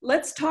 because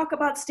let's talk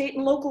about state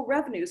and local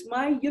revenues.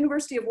 My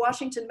University of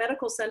Washington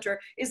Medical Center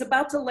is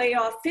about to lay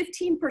off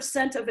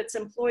 15% of its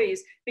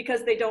employees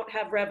because they don't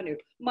have revenue.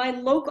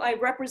 I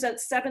represent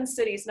 7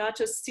 cities, not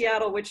just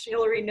Seattle, which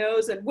Hilary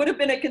knows and would have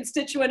been a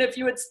constituent if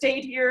you had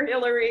stayed here,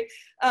 Hilary.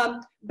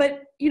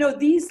 But you know,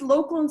 these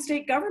local and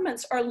state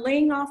governments are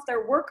laying off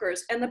their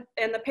workers, and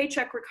the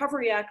Paycheck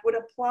Recovery Act would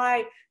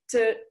apply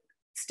to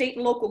state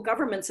and local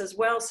governments as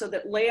well, so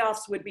that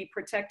layoffs would be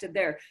protected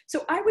there.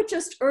 So I would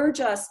just urge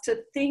us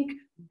to think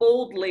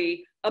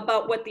boldly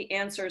about what the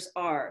answers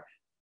are.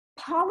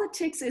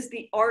 Politics is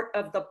the art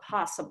of the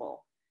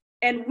possible,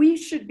 and we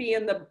should be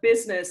in the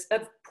business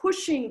of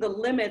pushing the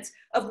limits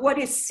of what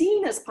is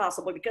seen as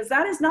possible, because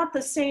that is not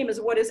the same as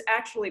what is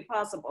actually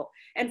possible.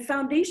 And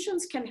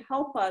foundations can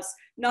help us,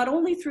 not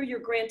only through your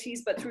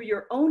grantees, but through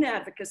your own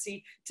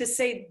advocacy, to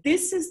say,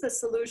 this is the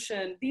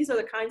solution, these are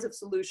the kinds of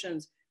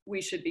solutions we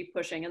should be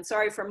pushing. And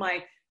sorry for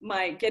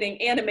my getting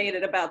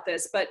animated about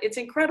this, but it's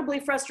incredibly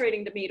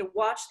frustrating to me to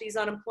watch these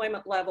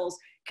unemployment levels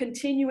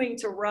continuing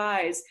to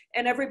rise,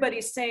 and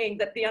everybody's saying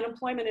that the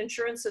unemployment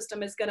insurance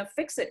system is going to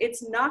fix it.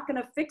 It's not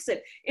going to fix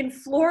it. In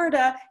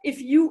Florida,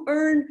 if you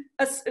earn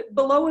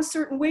below a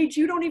certain wage,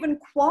 you don't even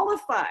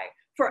qualify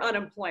for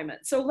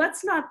unemployment. So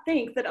let's not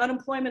think that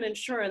unemployment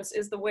insurance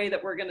is the way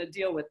that we're going to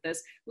deal with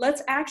this.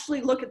 Let's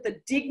actually look at the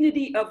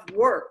dignity of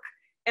work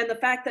and the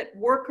fact that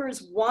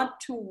workers want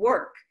to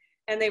work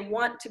and they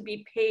want to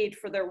be paid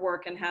for their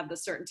work and have the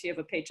certainty of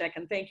a paycheck.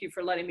 And thank you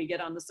for letting me get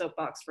on the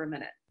soapbox for a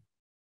minute.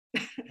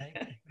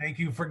 Thank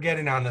you for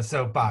getting on the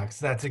soapbox.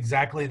 That's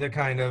exactly the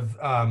kind of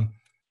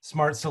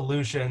smart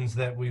solutions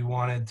that we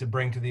wanted to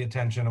bring to the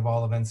attention of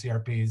all of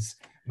NCRP's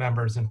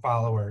members and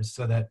followers,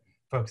 so that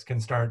folks can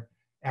start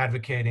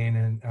advocating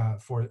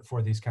and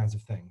for these kinds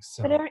of things.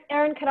 So. But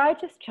Aaron, could I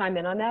just chime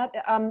in on that?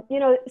 You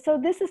know, so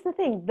this is the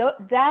thing.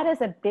 That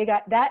is a big,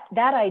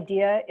 that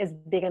idea is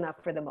big enough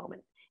for the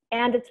moment,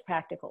 and it's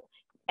practical,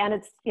 and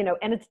it's, you know,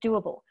 and it's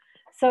doable.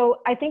 So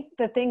I think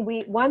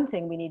one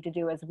thing we need to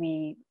do as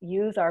we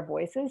use our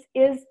voices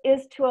is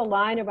to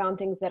align around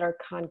things that are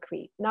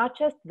concrete, not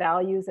just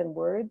values and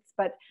words,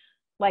 but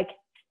like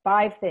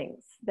 5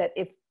 things that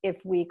if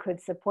we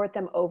could support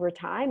them over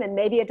time, and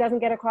maybe it doesn't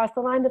get across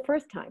the line the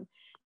first time,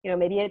 you know,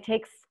 maybe it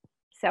takes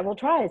several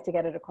tries to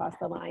get it across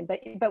the line,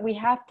 but we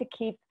have to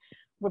keep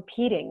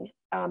repeating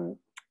and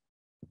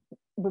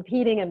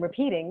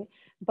repeating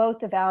both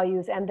the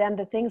values and then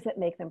the things that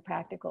make them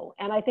practical.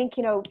 And I think,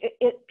 you know,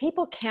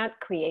 people can't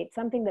create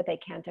something that they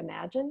can't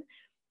imagine,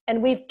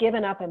 and we've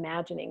given up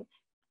imagining,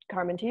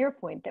 Carmen, to your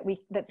point,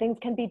 that things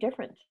can be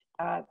different,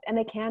 and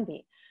they can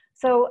be.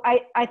 So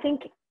I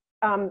think,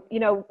 you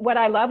know, what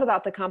I love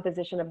about the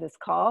composition of this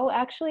call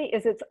actually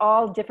is it's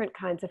all different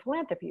kinds of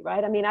philanthropy,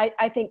 right? I mean,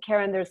 I think,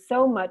 Karen, there's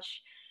so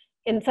much,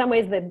 in some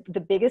ways,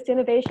 the biggest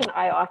innovation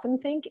I often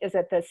think is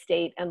at the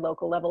state and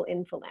local level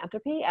in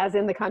philanthropy, as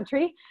in the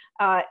country.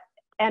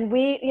 And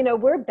we, you know,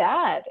 we're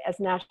bad as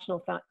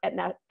national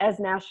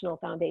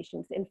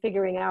foundations in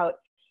figuring out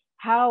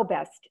how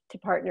best to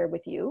partner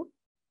with you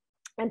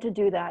and to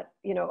do that,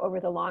 you know, over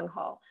the long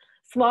haul.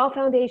 Small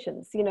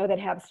foundations, you know, that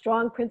have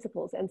strong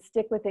principles and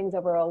stick with things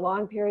over a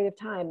long period of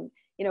time,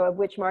 you know, of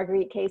which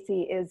Marguerite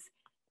Casey is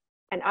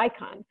an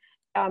icon.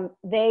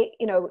 They,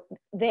 you know,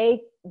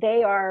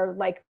 they are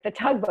like the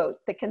tugboat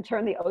that can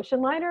turn the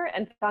ocean liner,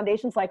 and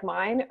foundations like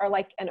mine are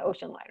like an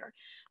ocean liner.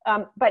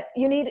 But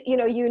you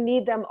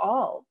need them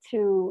all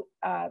to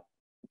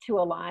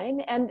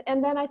align. And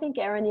then I think,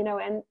 Aaron, you know,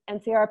 and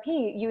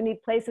NCRP, you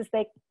need places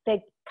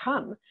they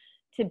come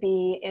to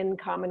be in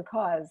common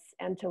cause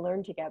and to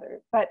learn together.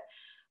 But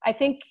I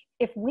think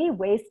if we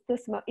waste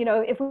this, you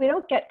know, if we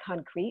don't get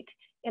concrete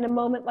in a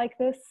moment like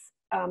this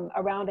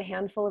around a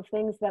handful of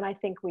things, then I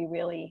think we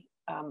really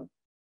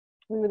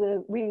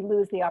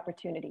lose the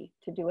opportunity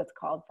to do what's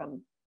called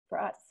for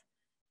us.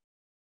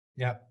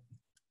 Yeah,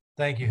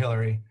 thank you,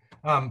 Hilary.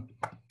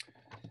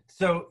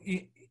 So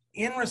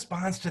in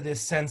response to this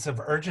sense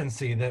of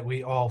urgency that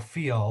we all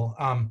feel,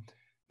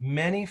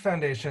 many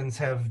foundations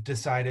have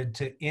decided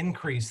to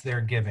increase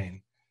their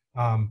giving,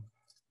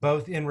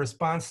 both in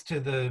response to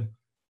the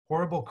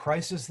horrible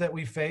crisis that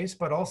we face,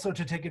 but also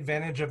to take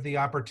advantage of the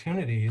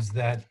opportunities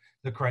that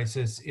the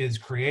crisis is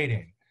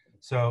creating.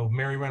 So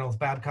Mary Reynolds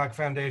Babcock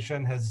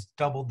Foundation has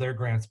doubled their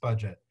grants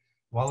budget.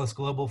 Wallace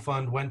Global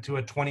Fund went to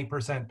a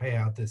 20%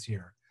 payout this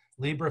year.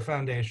 Libra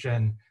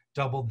Foundation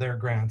doubled their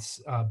grants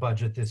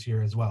budget this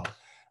year as well.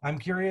 I'm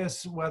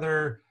curious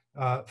whether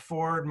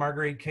Ford,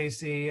 Marguerite,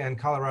 Casey, and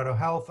Colorado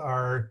Health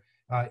are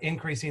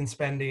increasing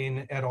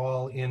spending at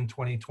all in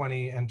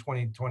 2020 and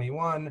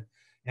 2021,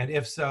 and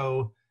if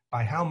so,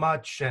 by how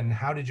much, and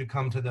how did you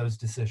come to those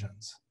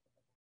decisions?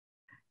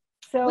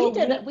 So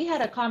we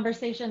had a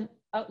conversation.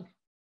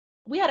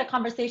 We had a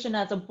conversation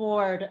as a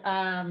board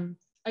a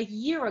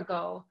year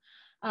ago,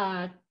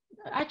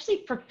 actually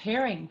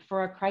preparing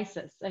for a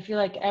crisis. I feel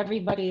like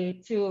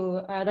everybody,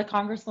 to the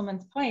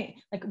Congresswoman's point,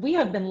 like we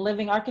have been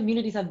living, our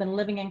communities have been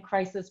living in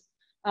crisis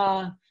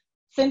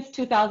since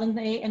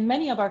 2008, and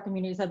many of our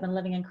communities have been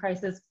living in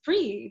crisis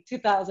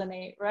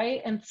pre-2008,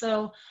 right? And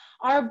so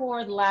our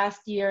board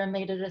last year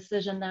made a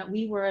decision that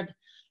we would,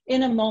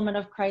 in a moment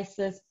of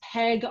crisis,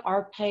 peg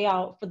our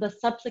payout for the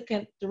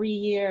subsequent 3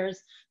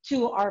 years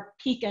to our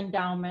peak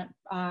endowment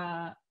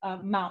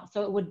amount.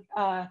 So it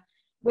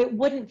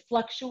wouldn't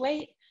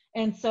fluctuate.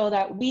 And so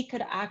that we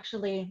could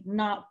actually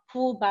not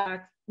pull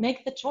back,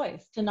 make the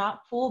choice to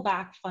not pull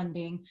back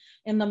funding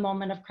in the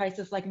moment of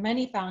crisis like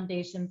many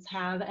foundations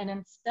have, and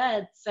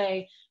instead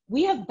say,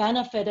 we have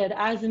benefited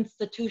as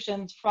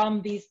institutions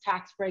from these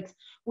tax breaks.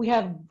 We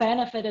have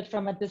benefited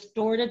from a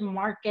distorted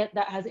market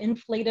that has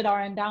inflated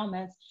our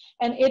endowments,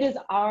 and it is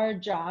our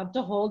job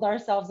to hold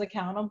ourselves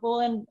accountable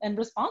and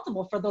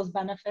responsible for those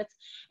benefits.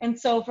 And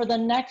so for the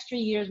next 3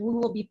 years, we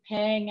will be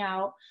paying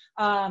out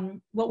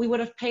what we would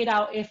have paid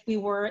out if we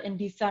were in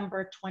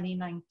December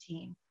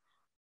 2019.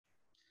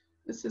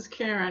 This is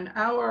Karen.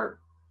 Our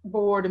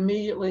board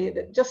immediately,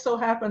 it just so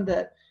happened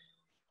that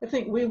I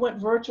think we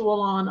went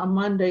virtual on a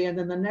Monday, and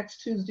then the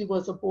next Tuesday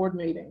was a board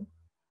meeting.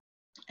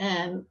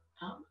 And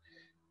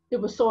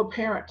it was so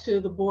apparent to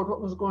the board what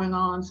was going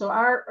on. So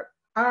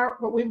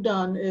what we've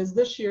done is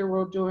this year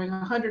we're doing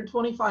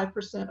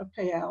 125% of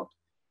payout.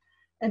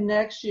 And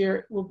next year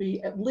it will be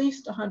at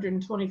least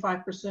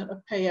 125%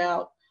 of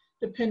payout,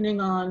 depending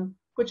on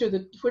which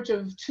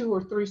of 2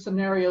 or 3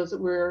 scenarios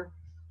that we're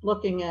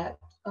looking at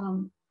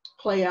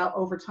play out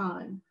over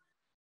time.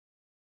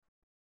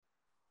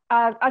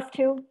 Us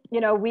too,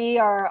 we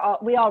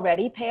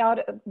already pay out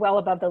well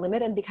above the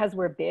limit, and because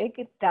we're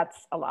big,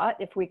 that's a lot.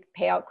 If we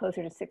pay out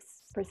closer to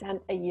 6%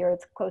 a year,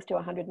 it's close to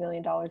 $100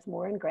 million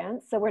more in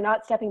grants. So we're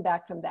not stepping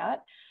back from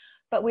that,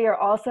 but we are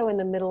also in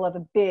the middle of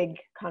a big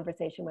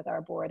conversation with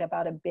our board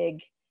about a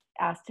big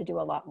ask to do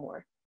a lot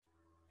more.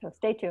 So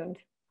stay tuned.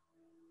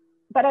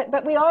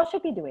 But we all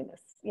should be doing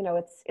this.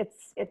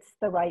 It's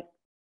the right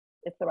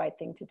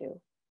thing to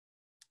do.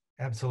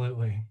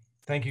 Absolutely.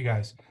 Thank you,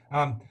 guys.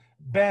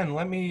 Ben,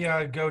 let me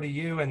go to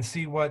you and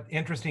see what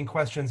interesting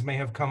questions may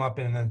have come up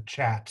in the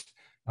chat.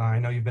 I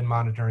know you've been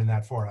monitoring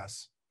that for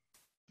us.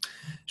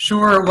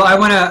 Sure. Well, I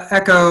want to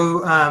echo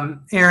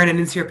Aaron and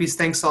NCRP's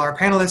thanks to all our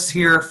panelists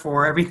here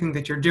for everything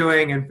that you're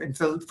doing and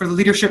for the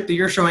leadership that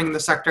you're showing in the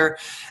sector.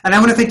 And I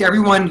want to thank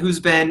everyone who's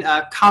been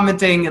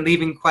commenting and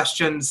leaving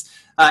questions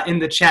in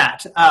the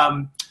chat.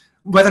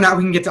 Whether or not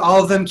we can get to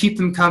all of them, keep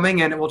them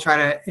coming, and we'll try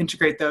to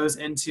integrate those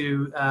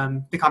into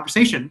the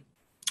conversation.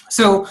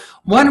 So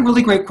one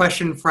really great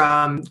question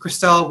from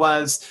Christelle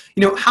was,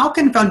 how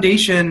can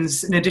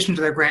foundations, in addition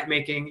to their grant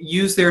making,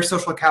 use their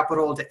social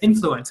capital to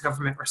influence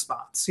government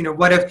response?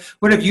 What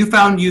have you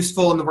found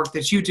useful in the work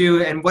that you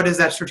do, and what does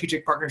that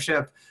strategic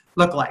partnership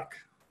look like?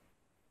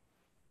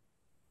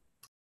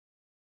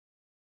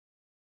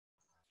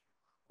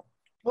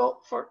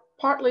 Well,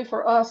 partly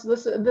for us,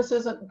 this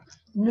isn't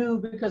new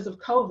because of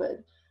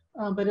COVID,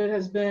 but it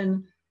has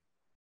been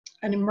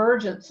an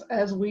emergence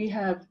as we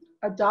have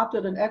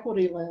adopted an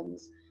equity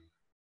lens.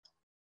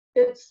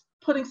 It's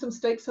putting some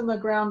stakes in the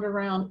ground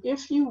around,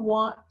 if you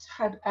want to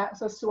have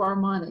access to our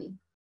money,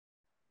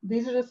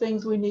 these are the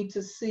things we need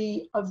to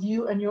see of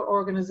you and your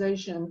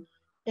organization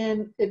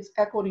in its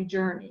equity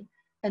journey.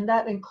 And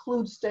that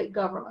includes state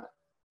government.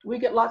 We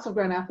get lots of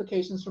grant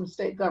applications from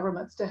state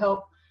governments to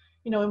help,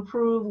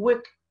 improve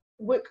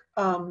WIC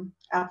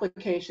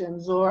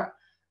applications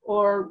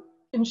or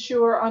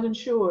insure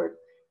uninsured.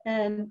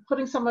 And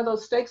putting some of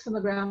those stakes in the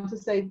ground to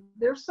say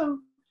there's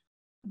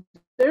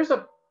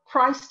a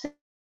price to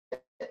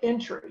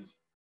entry,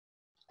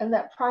 and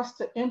that price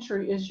to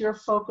entry is your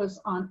focus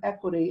on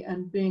equity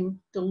and being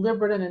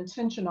deliberate and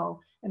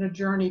intentional in a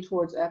journey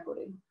towards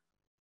equity.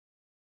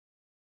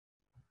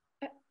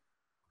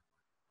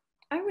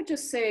 I would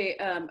just say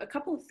a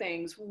couple of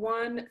things.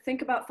 One,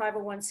 think about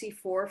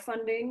 501c4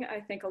 funding. I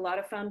think a lot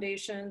of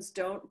foundations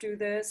don't do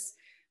this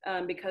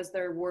because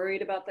they're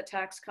worried about the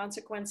tax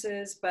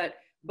consequences, but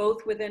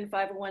both within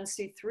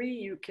 501c3,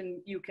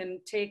 you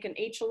can take an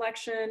H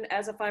election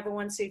as a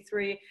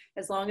 501c3,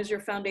 as long as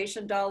your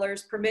foundation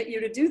dollars permit you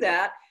to do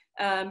that.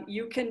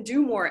 You can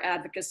do more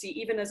advocacy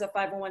even as a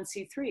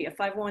 501c3. A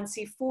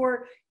 501c4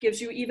 gives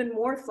you even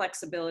more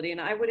flexibility, and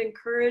I would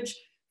encourage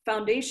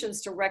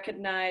foundations to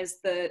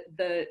recognize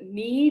the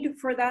need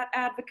for that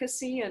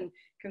advocacy. And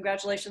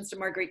congratulations to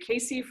Marguerite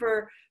Casey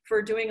for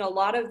doing a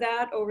lot of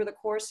that over the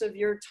course of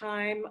your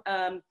time.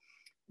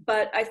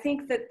 But I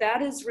think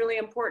that is really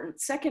important.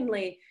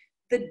 Secondly,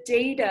 The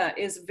data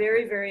is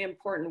very, very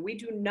important. We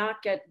do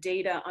not get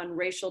data on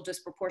racial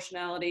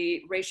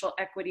disproportionality, racial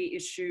equity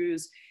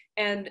issues,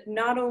 and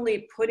not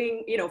only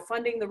putting,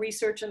 funding the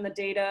research and the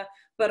data,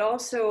 but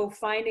also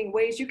finding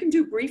ways. You can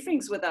do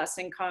briefings with us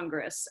in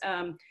Congress.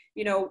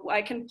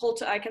 I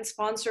can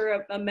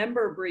sponsor a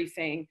member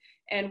briefing,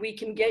 and we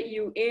can get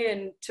you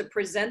in to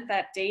present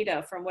that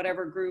data from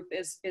whatever group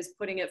is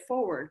putting it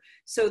forward.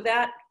 So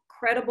that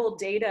credible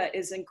data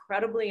is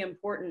incredibly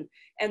important.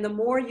 And the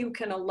more you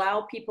can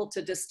allow people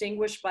to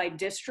distinguish by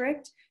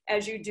district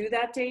as you do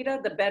that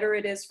data, the better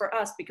it is for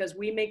us, because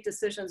we make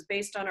decisions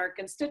based on our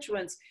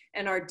constituents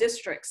and our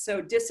districts.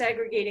 So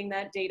disaggregating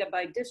that data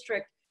by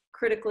district,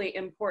 critically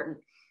important.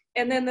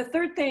 And then the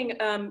third thing,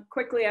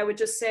 quickly, I would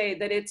just say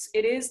that it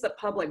is the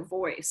public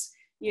voice.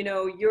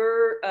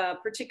 Your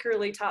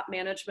particularly top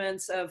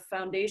managements of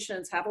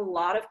foundations have a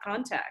lot of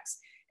contacts.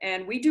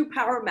 And we do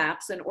power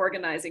maps and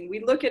organizing.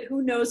 We look at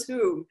who knows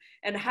whom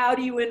and how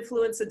do you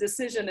influence a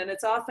decision. And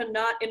it's often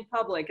not in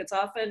public. It's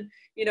often,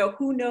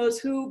 who knows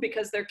who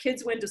because their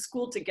kids went to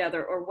school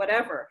together or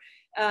whatever.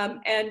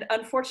 And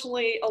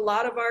unfortunately, a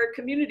lot of our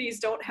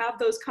communities don't have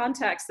those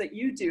contacts that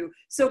you do.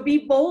 So be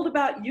bold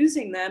about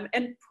using them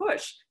and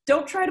push.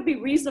 Don't try to be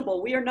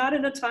reasonable. We are not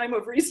in a time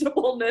of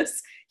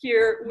reasonableness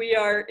here. We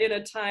are in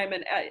a time,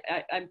 and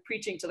I'm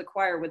preaching to the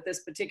choir with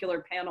this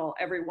particular panel.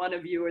 Every one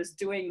of you is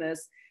doing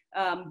this.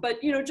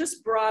 But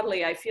just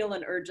broadly, I feel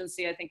an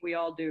urgency. I think we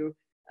all do.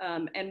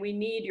 And we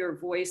need your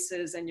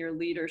voices and your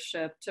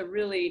leadership to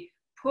really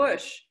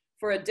push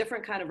for a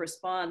different kind of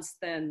response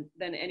than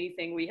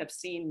anything we have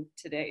seen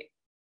to date.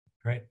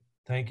 Great,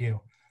 thank you.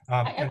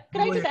 Can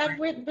I just add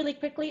really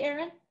quickly,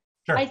 Aaron?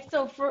 Sure.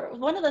 So for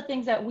one of the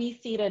things that we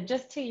seeded,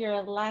 just to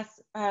your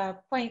last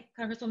point,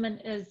 Congresswoman,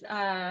 is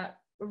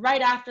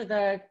right after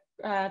the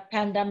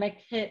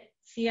pandemic hit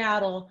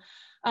Seattle,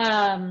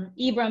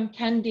 Ibram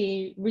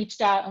Kendi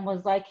reached out and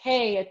was like,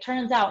 hey, it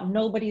turns out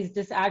nobody's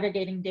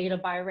disaggregating data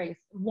by race.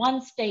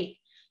 One state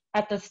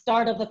at the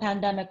start of the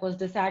pandemic was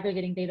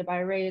disaggregating data by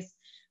race.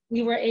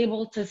 We were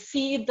able to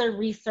seed the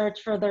research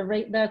for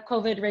the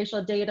COVID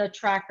racial data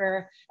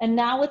tracker, and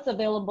now it's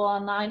available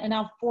online, and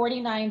now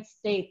 49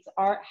 states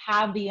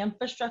have the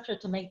infrastructure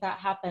to make that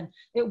happen.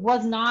 It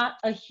was not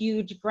a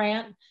huge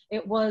grant,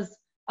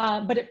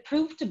 but it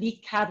proved to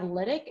be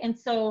catalytic. And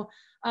so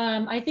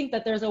I think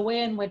that there's a way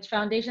in which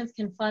foundations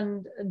can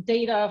fund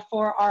data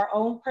for our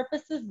own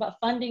purposes, but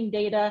funding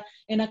data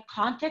in a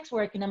context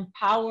where it can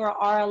empower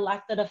our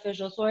elected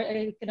officials, or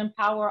it can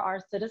empower our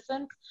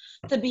citizens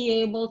to be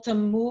able to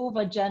move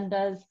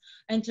agendas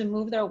and to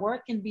move their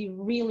work can be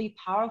really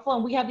powerful.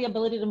 And we have the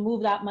ability to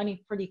move that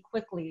money pretty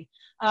quickly.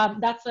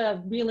 That's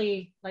a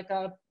really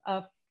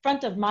a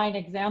front of mind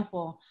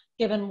example,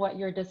 given what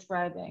you're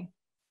describing.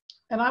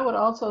 And I would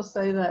also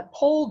say that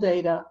poll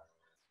data,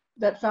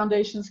 that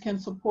foundations can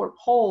support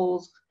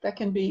polls that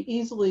can be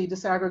easily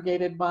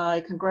disaggregated by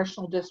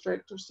congressional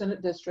district or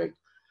Senate district.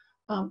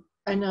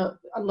 I know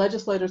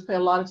legislators pay a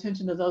lot of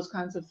attention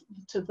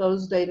to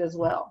those data as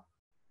well.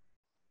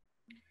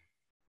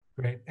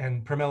 Great,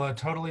 and Pramila,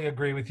 totally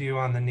agree with you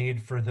on the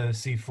need for the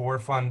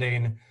C4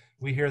 funding.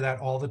 We hear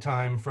that all the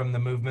time from the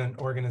movement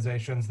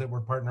organizations that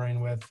we're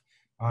partnering with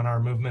on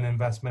our movement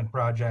investment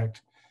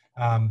project.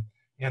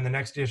 And the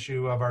next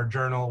issue of our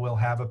journal will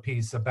have a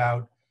piece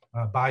about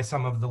by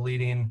some of the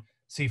leading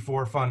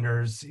C4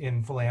 funders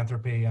in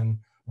philanthropy and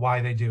why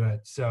they do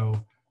it.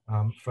 So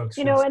folks,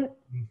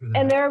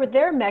 and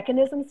there are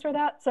mechanisms for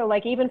that. So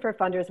like even for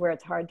funders where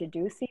it's hard to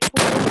do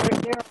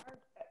C4, there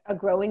are a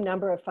growing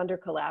number of funder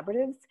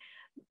collaboratives.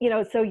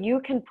 So you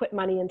can put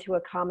money into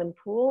a common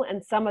pool,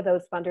 and some of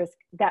those funders,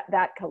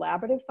 that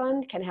collaborative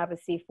fund can have a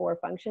C4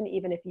 function,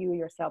 even if you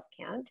yourself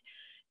can't.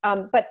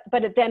 But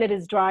then it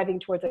is driving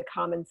towards a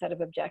common set of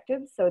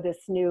objectives. So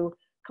this new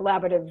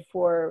collaborative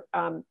for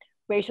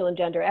racial and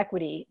gender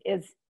equity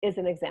is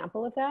an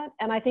example of that.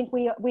 And I think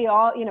we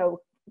all, funder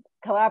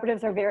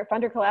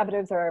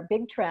collaboratives are a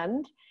big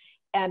trend,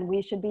 and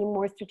we should be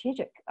more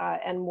strategic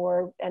and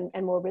more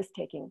risk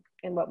taking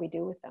in what we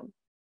do with them.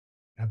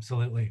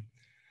 Absolutely.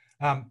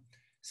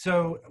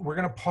 So we're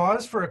going to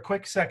pause for a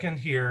quick second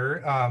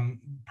here.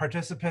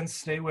 Participants,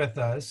 stay with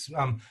us.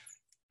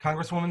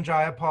 Congresswoman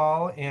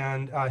Jayapal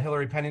and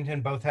Hilary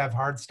Pennington both have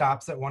hard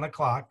stops at 1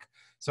 o'clock.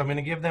 So I'm going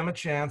to give them a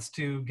chance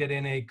to get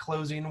in a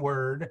closing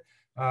word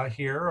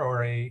here,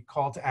 or a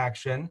call to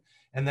action.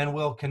 And then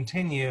we'll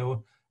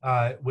continue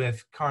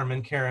with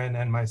Carmen, Karen,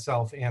 and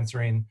myself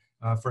answering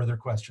further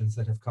questions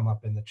that have come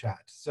up in the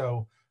chat.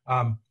 So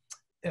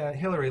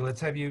Hilary, let's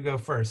have you go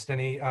first.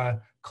 Any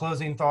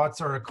closing thoughts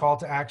or a call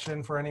to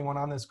action for anyone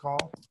on this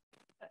call?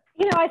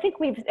 I think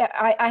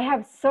I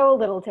have so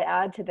little to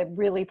add to the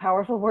really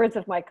powerful words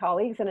of my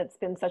colleagues, and it's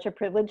been such a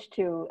privilege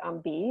to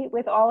be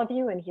with all of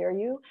you and hear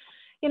you.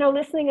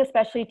 Listening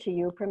especially to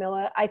you,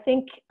 Pramila, I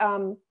think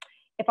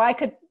if I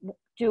could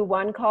do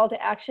one call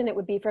to action, it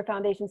would be for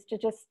foundations to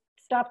just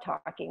stop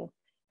talking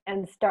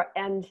and start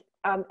and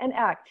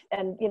act,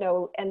 and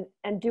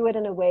do it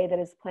in a way that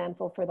is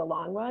planful for the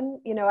long run.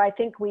 I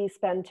think we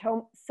spend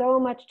so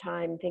much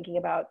time thinking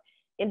about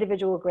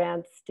individual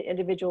grants to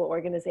individual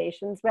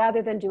organizations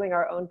rather than doing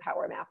our own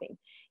power mapping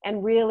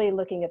and really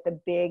looking at the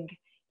big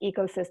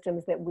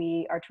ecosystems that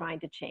we are trying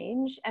to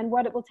change and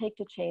what it will take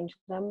to change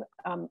them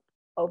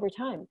over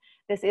time.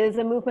 This is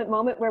a movement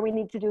moment where we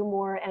need to do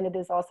more, and it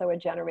is also a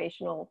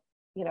generational,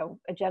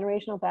 a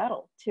generational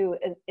battle to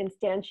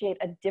instantiate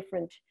a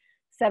different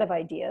set of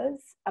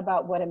ideas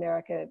about what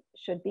America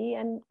should be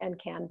and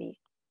can be.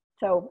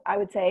 So I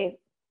would say,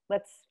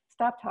 let's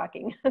stop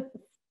talking,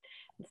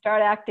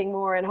 start acting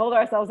more, and hold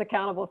ourselves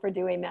accountable for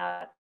doing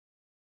that.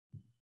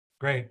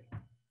 Great.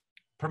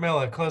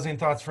 Pramila, closing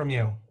thoughts from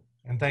you.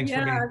 And thanks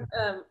for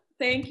being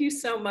thank you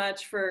so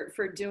much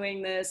for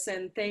doing this.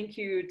 And thank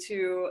you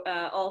to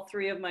all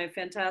three of my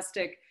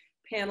fantastic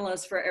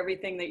panelists for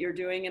everything that you're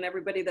doing, and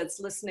everybody that's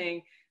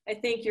listening. I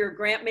think your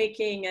grant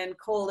making and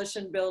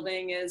coalition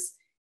building is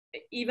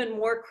even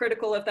more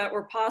critical, if that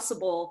were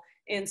possible,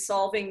 in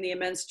solving the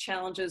immense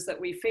challenges that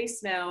we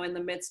face now in the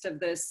midst of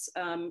this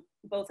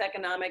both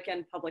economic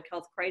and public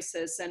health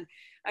crisis. And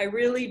I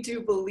really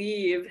do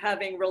believe,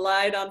 having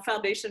relied on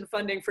foundation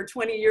funding for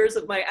 20 years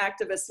of my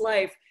activist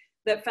life,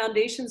 that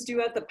foundations do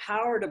have the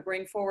power to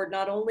bring forward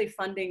not only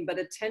funding, but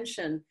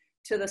attention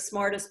to the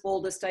smartest,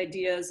 boldest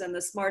ideas and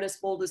the smartest,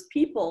 boldest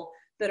people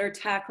that are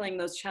tackling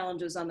those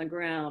challenges on the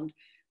ground.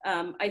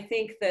 I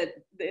think that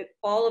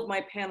all of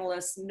my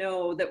panelists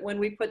know that when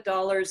we put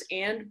dollars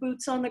and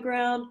boots on the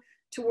ground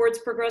towards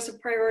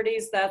progressive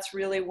priorities, that's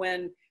really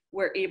when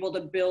we're able to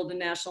build a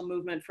national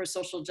movement for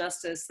social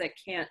justice that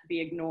can't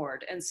be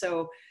ignored. And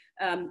so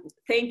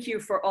thank you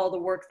for all the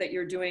work that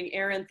you're doing.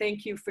 Erin,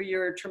 thank you for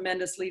your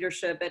tremendous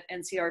leadership at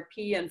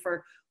NCRP and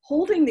for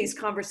holding these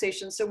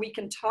conversations so we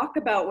can talk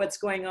about what's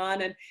going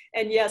on.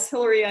 And yes,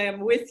 Hilary, I am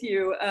with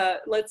you.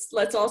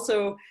 Let's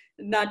also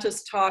not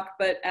just talk,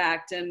 but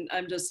act. And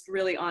I'm just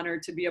really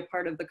honored to be a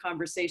part of the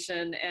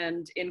conversation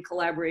and in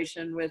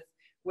collaboration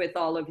with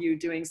all of you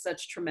doing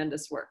such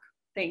tremendous work.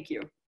 Thank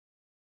you.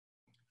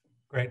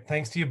 Great.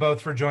 Thanks to you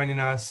both for joining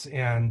us,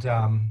 and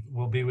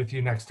we'll be with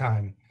you next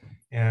time.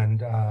 And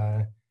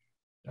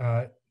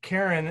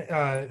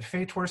Karen,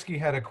 Faye Twersky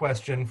had a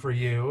question for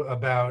you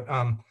about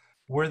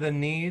were the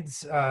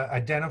needs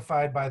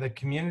identified by the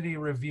community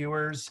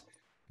reviewers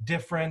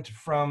different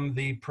from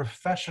the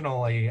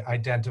professionally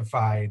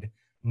identified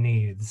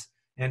needs?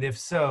 And if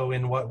so,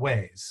 in what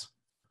ways?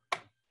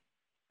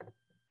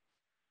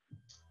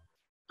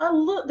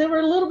 They were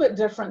a little bit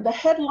different. The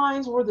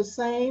headlines were the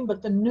same,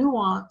 but the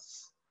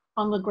nuance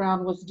on the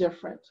ground was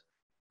different.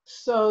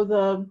 So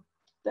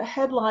the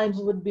headlines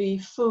would be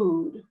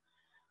food.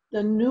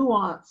 The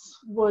nuance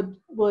would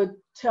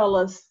tell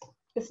us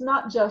it's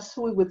not just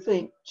who we would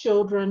think,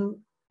 children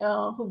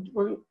who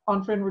were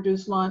on free and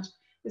reduced lunch.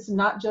 It's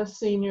not just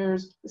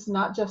seniors. It's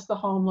not just the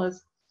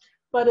homeless,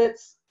 but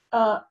it's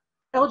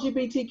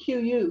LGBTQ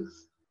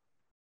youth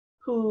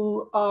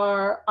who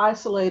are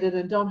isolated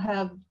and don't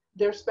have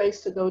their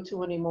space to go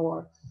to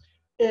anymore.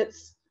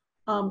 It's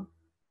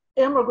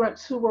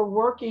immigrants who were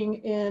working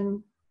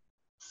in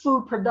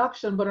food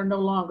production but are no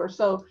longer.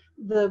 So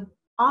the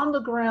on the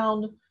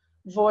ground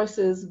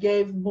voices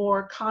gave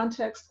more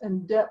context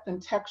and depth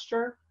and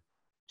texture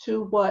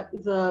to what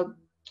the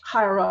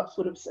higher ups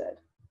would have said.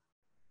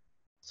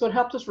 So it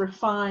helped us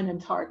refine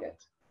and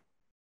target.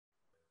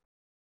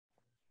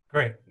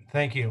 Great,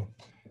 thank you.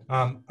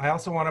 I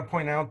also want to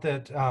point out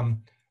that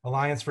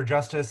Alliance for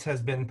Justice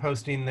has been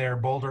posting their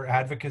Boulder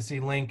advocacy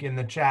link in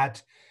the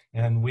chat,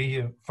 and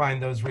we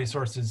find those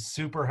resources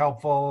super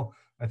helpful.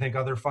 I think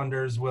other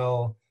funders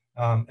will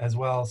as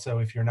well. So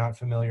if you're not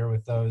familiar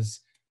with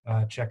those,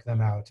 check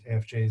them out.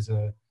 AFJ is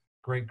a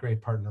great,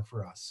 great partner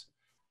for us.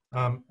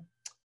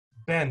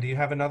 Ben, do you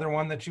have another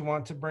one that you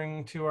want to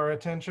bring to our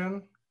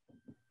attention?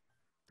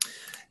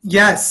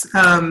 Yes.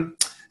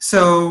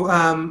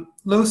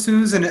 Lo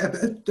Suz, and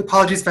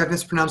apologies if I've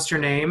mispronounced your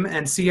name,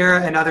 and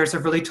Sierra and others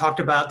have really talked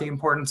about the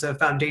importance of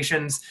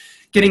foundations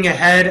getting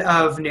ahead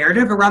of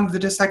narrative around the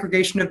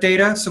disaggregation of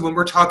data. So when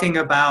we're talking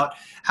about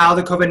how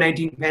the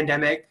COVID-19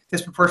 pandemic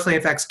disproportionately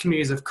affects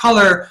communities of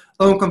color,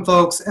 low-income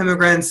folks,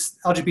 immigrants,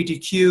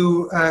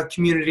 LGBTQ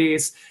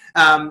communities,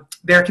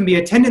 there can be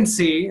a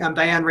tendency,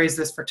 Diane raised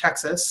this for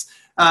Texas,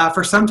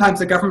 for sometimes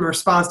the government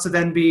response to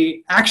then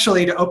be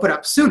actually to open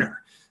up sooner,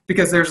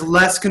 because there's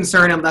less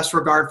concern and less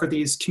regard for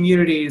these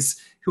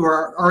communities who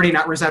are already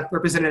not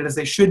represented as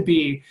they should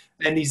be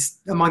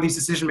among these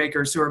decision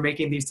makers who are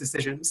making these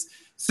decisions.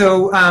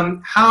 So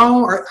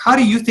how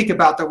do you think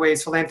about the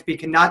ways philanthropy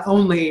can not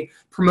only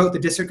promote the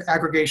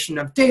disaggregation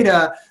of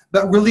data,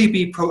 but really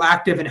be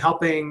proactive in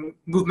helping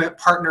movement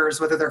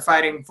partners, whether they're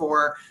fighting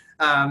for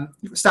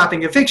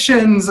stopping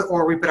evictions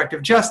or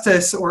reproductive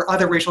justice or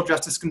other racial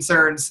justice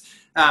concerns,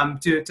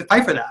 to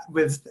fight for that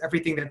with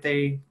everything that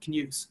they can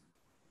use?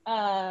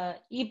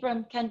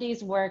 Ibram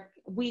Kendi's work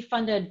we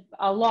funded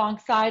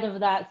alongside of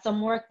that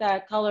some work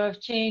that Color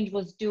of Change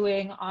was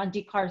doing on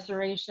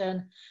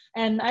decarceration.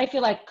 And I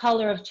feel like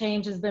Color of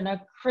Change has been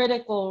a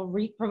critical,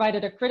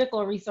 provided a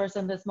critical resource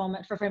in this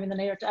moment for framing the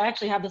narrative. I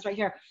actually have this right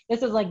here.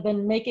 This has like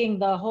been making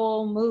the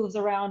whole moves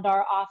around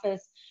our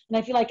office. And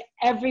I feel like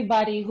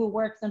everybody who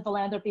works in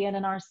philanthropy and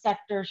in our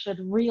sector should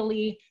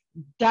really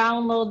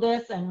download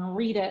this and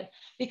read it,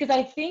 because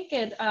I think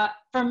it,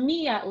 for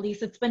me at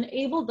least, it's been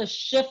able to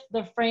shift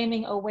the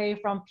framing away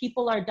from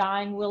people are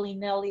dying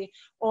willy-nilly,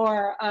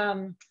 or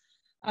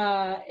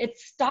it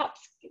stops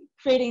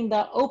creating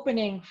the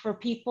opening for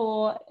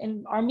people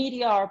in our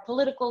media, our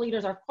political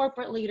leaders, our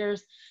corporate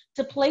leaders,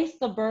 to place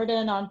the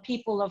burden on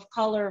people of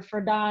color for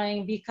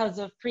dying because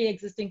of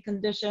pre-existing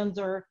conditions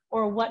or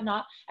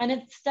whatnot, and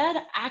instead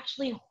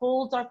actually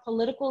holds our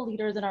political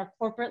leaders and our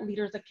corporate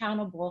leaders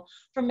accountable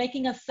for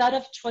making a set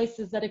of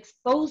choices that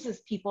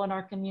exposes people in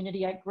our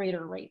community at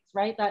greater rates,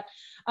 right? That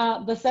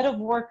the set of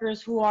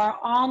workers who are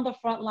on the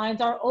front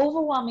lines are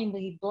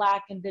overwhelmingly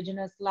Black,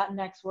 Indigenous,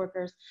 Latinx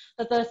workers,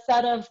 that the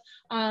set of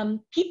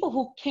people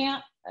who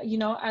can't, you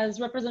know, as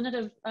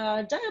Representative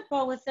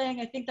Jayapal was saying,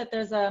 I think that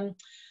there's a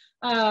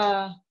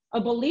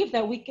belief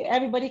that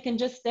everybody can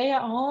just stay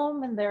at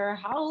home in their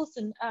house.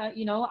 And,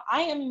 you know,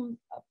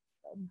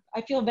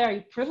 I feel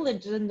very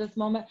privileged in this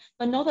moment,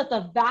 but know that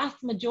the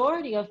vast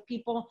majority of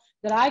people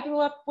that I grew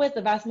up with,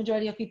 the vast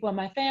majority of people in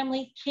my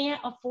family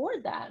can't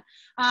afford that,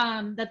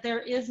 that there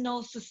is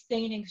no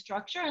sustaining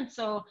structure. And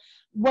so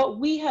what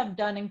we have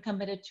done and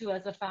committed to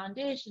as a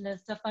foundation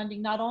is to funding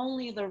not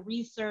only the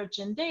research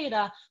and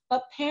data,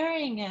 but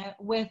pairing it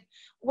with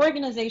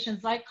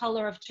organizations like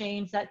Color of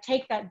Change that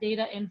take that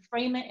data and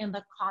frame it in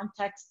the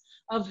context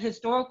of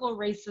historical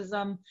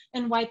racism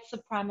and white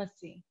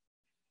supremacy.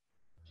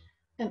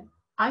 And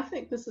I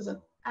think this is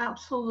an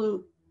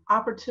absolute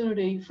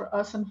opportunity for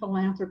us in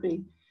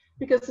philanthropy,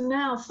 because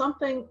now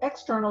something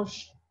external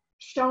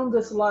shone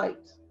this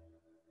light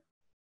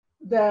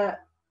that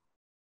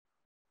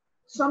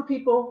some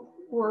people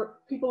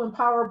in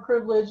power and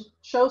privilege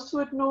chose to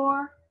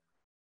ignore,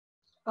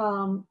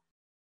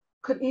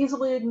 could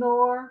easily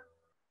ignore,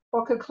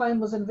 or could claim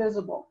was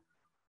invisible.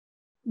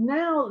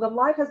 Now the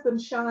light has been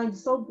shined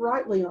so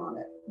brightly on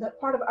it that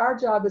part of our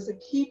job is to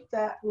keep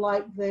that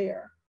light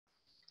there.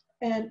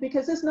 And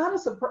because it's not a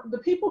surprise, the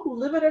people who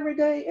live it every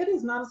day, it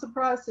is not a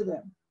surprise to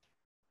them.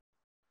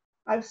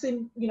 I've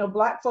seen, you know,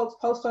 Black folks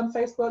post on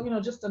Facebook, you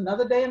know, just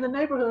another day in the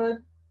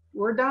neighborhood,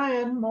 we're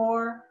dying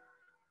more,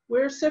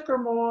 we're sicker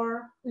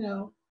more, you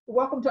know,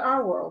 welcome to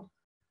our world.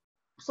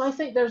 So I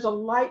think there's a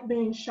light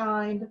being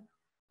shined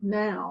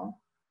now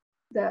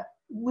that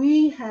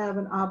we have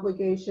an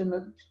obligation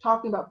of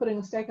talking about putting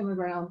a stake in the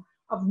ground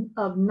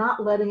of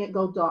not letting it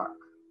go dark.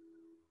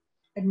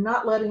 And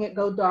not letting it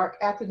go dark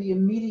after the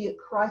immediate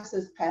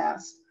crisis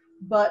passed,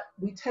 but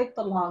we take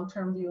the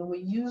long-term view and we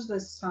use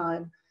this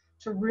time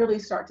to really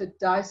start to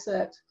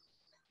dissect,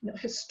 you know,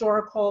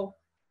 historical,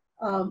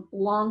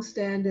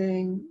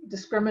 long-standing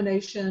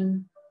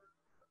discrimination,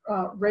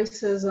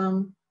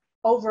 racism,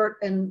 overt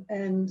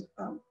and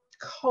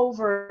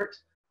covert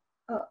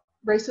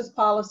racist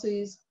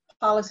policies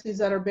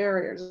that are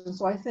barriers. And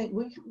so I think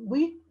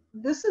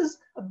this is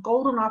a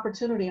golden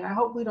opportunity, and I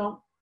hope we don't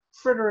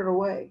fritter it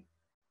away.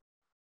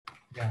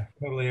 Yeah,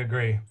 totally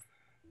agree.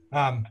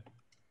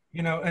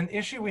 You know, an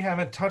issue we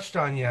haven't touched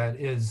on yet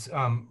is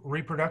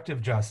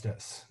reproductive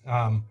justice.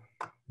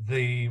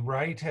 The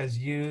right has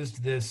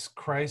used this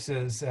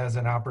crisis as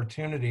an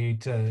opportunity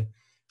to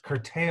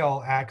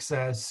curtail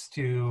access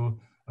to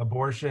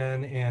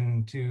abortion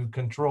and to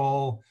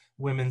control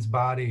women's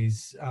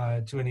bodies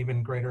to an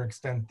even greater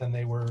extent than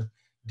they were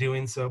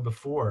doing so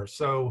before.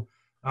 So,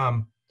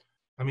 I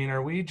mean,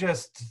 are we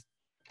just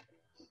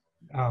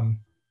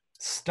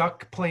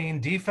stuck playing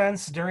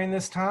defense during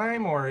this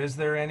time, or is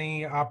there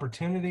any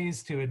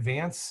opportunities to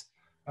advance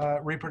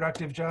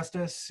reproductive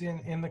justice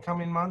in the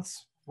coming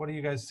months? What do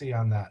you guys see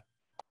on that?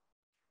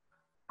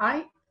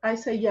 I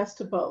say yes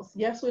to both.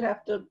 Yes, we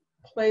have to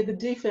play the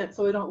defense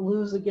so we don't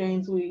lose the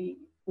gains we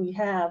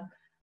have,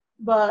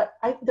 but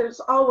there's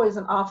always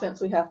an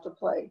offense we have to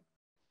play.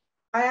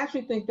 I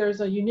actually think there's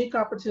a unique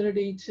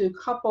opportunity to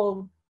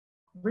couple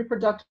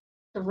reproductive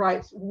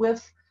rights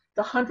with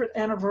the 100th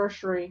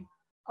anniversary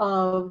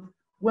of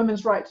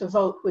women's right to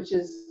vote, which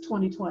is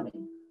 2020,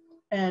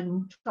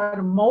 and try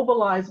to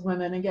mobilize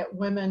women and get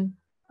women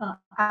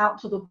out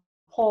to the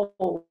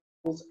polls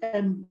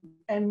and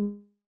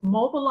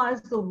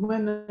mobilize the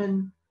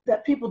women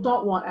that people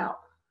don't want out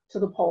to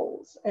the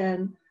polls.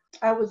 And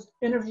I was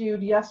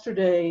interviewed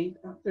yesterday.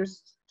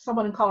 There's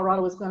someone in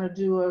Colorado was going to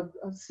do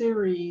a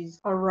series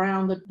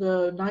around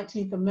the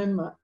 19th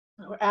Amendment.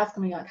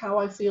 Asking me like how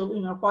I feel,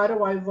 you know, why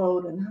do I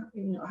vote, and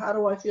you know, how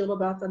do I feel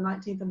about the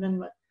 19th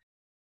Amendment?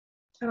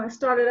 And I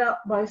started out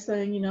by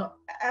saying, you know,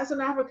 as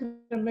an African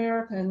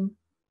American,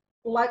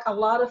 like a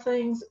lot of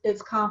things,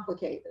 it's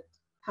complicated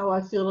how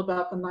I feel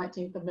about the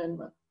 19th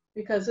Amendment,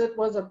 because it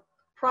was a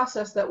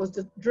process that was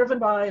driven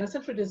by and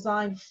essentially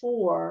designed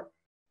for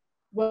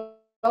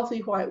wealthy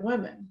white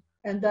women.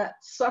 And that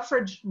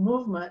suffrage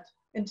movement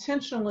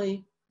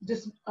intentionally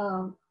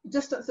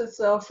distance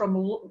itself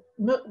from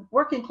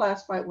working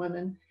class white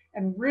women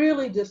and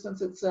really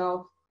distance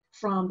itself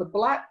from the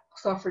black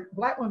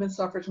women's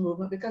suffrage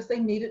movement, because they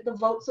needed the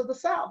votes of the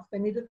South. They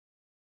needed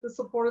the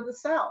support of the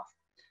South.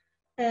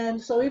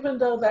 And so even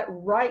though that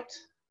right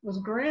was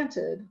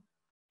granted,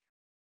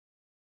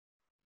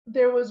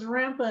 there was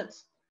rampant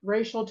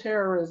racial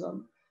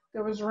terrorism.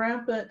 There was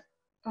rampant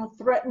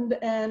threatened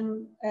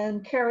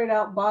and carried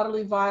out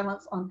bodily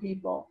violence on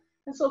people.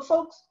 And so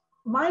folks,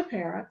 my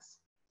parents,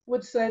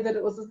 would say that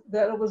it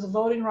was a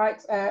Voting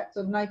Rights Act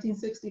of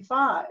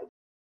 1965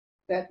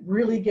 that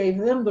really gave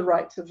them the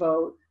right to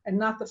vote, and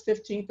not the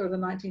 15th or the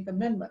 19th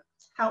Amendment.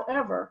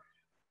 However,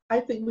 I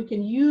think we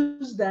can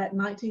use that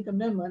 19th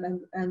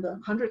Amendment and the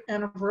 100th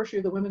anniversary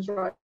of the women's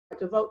right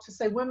to vote to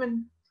say,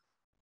 women,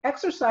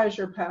 exercise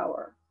your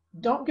power.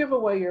 Don't give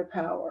away your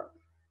power.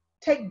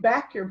 Take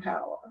back your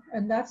power.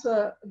 And it's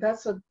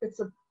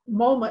a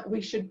moment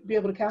we should be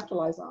able to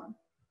capitalize on.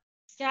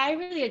 Yeah, I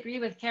really agree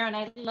with Karen.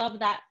 I love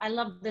that. I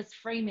love this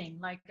framing.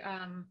 Like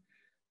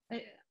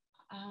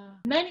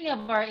many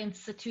of our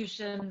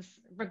institutions,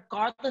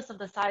 regardless of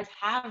the size,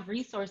 have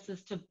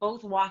resources to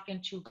both walk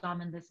and chew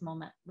gum in this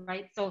moment,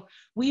 right? So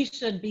we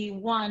should be,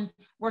 one,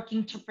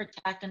 working to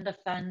protect and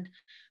defend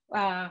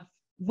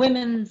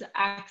women's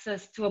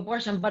access to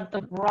abortion, but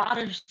the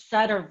broader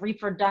set of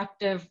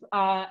reproductive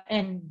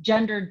and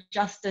gender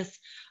justice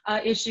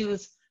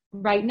issues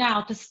right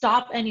now to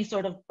stop any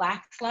sort of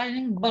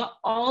backsliding, but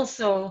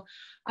also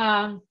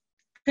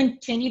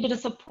continue to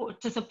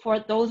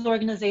support those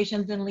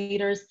organizations and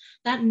leaders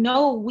that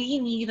know we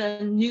need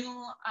a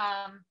new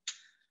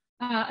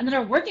and that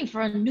are working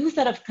for a new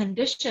set of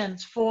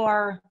conditions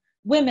for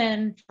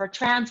women, for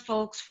trans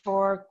folks,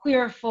 for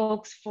queer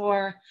folks,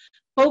 for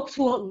folks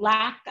who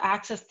lack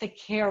access to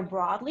care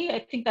broadly.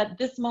 I think that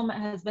this moment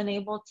has been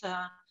able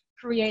to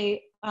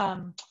create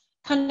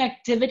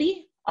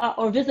connectivity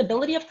or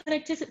visibility of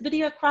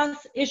connectivity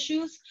across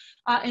issues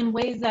in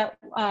ways that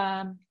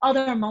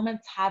other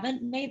moments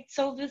haven't made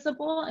so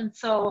visible. And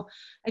so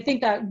I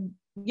think that,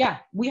 yeah,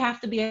 we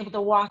have to be able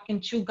to walk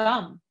and chew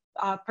gum,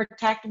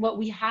 protect what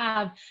we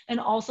have, and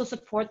also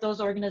support those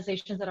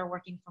organizations that are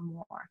working for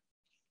more.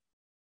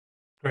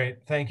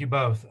 Great, thank you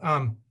both.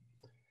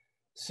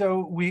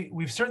 So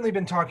we've certainly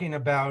been talking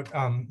about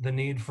the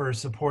need for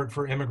support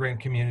for immigrant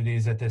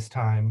communities at this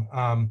time.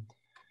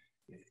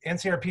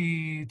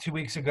 NCRP 2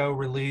 weeks ago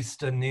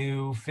released a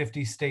new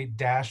 50-state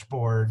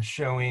dashboard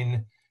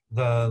showing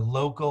the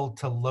local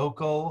to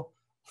local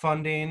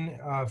funding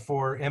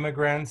for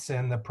immigrants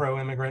and the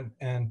pro-immigrant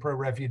and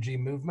pro-refugee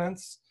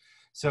movements.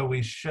 So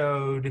we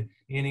showed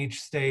in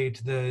each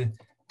state the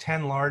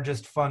 10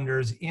 largest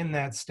funders in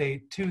that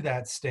state to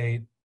that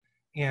state,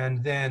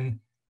 and then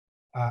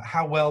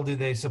how well do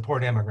they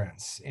support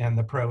immigrants and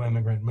the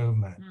pro-immigrant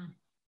movement.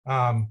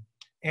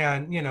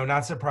 And, you know,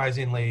 not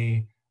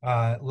surprisingly,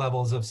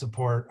 levels of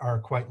support are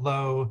quite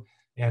low,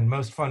 and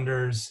most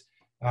funders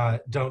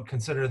don't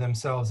consider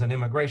themselves an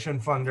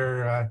immigration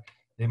funder.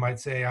 They might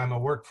say, I'm a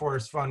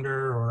workforce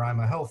funder, or I'm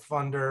a health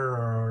funder,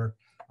 or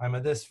I'm a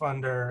this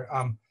funder.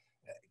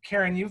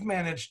 Karen, you've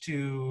managed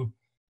to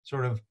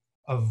sort of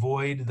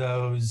avoid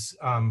those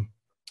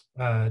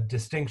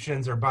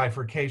distinctions or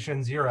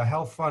bifurcations. You're a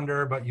health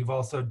funder, but you've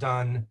also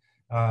done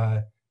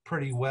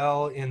pretty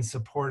well in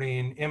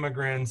supporting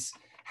immigrants.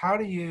 How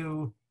do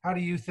you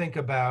think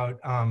about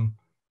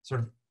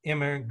sort of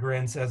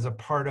immigrants as a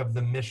part of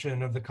the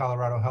mission of the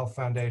Colorado Health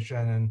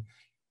Foundation, and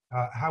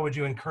how would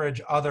you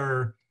encourage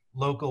other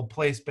local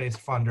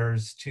place-based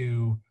funders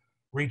to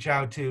reach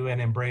out to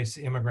and embrace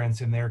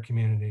immigrants in their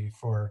community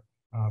for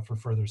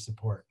further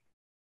support?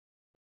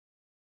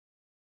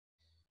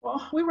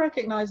 Well, we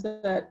recognize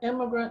that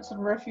immigrants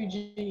and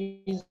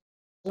refugees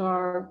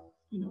are,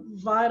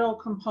 vital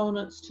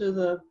components to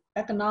the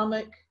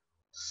economic,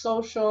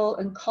 social,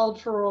 and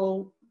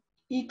cultural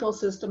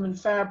ecosystem and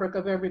fabric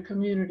of every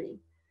community.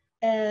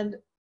 And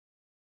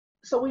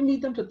so we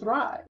need them to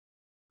thrive.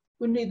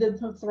 We need them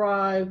to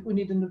thrive. We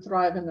need them to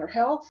thrive in their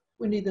health.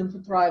 We need them to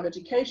thrive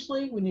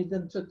educationally. We need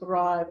them to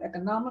thrive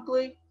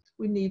economically.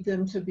 We need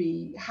them to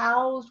be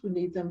housed. We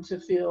need them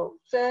to feel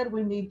fed.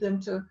 We need them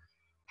to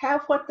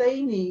have what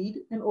they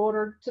need in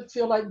order to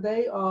feel like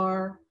they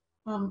are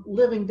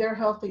living their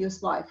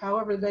healthiest life,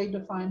 however they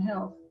define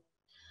health.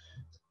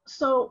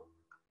 So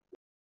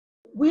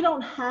we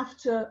don't have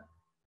to,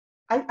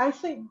 I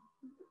think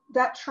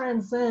that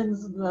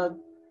transcends the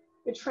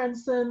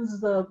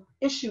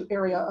issue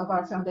area of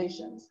our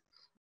foundations.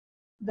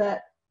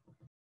 That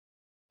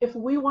if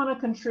we want to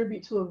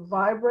contribute to a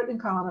vibrant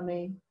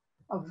economy,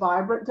 a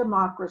vibrant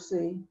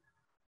democracy,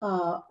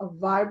 a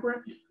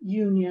vibrant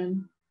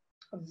union,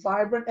 a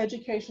vibrant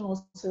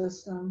educational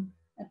system,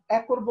 an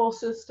equitable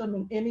system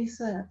in any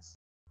sense,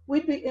 we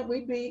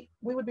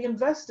would be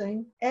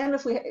investing, and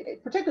if we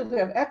particularly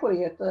have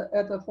equity at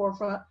the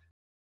forefront,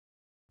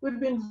 we'd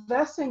be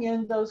investing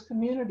in those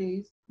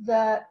communities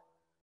that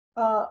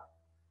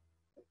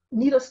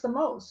need us the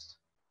most,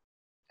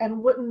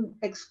 and wouldn't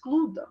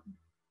exclude them,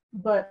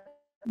 but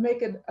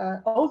make it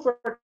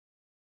overt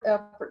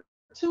effort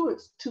to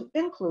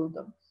include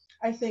them.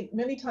 I think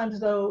many times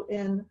though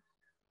in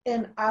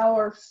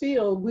our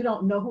field, we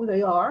don't know who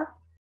they are.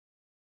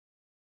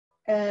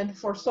 And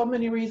for so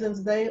many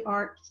reasons, they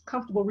aren't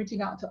comfortable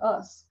reaching out to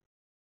us.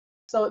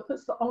 So it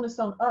puts the onus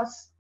on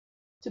us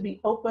to be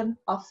open,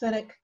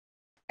 authentic,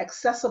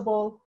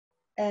 accessible,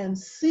 and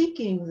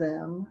seeking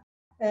them.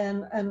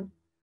 And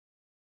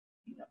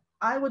you know,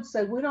 I would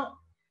say we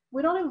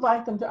don't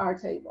invite them to our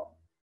table.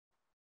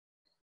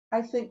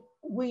 I think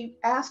we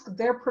ask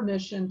their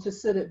permission to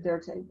sit at their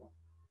table.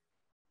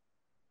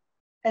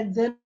 And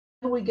then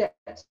we get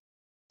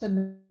to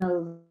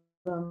know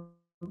them,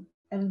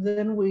 and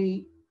then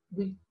we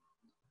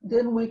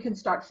can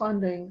start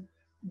funding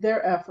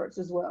their efforts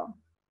as well.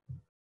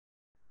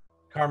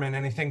 Carmen,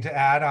 anything to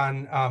add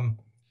on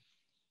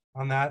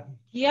that?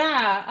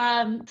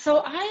 Yeah,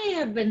 so I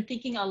have been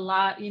thinking a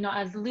lot, you know,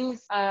 as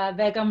Luz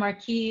Vega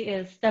Marquis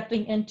is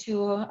stepping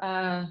into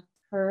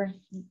her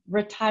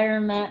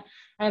retirement.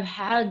 I've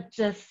had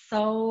just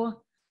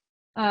so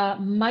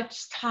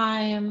much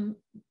time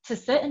to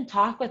sit and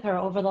talk with her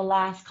over the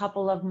last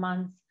couple of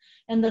months.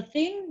 And the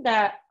thing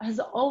that has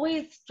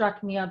always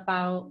struck me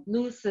about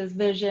Luz's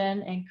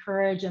vision and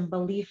courage and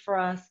belief for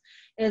us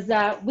is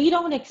that we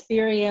don't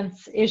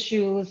experience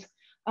issues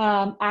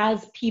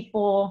as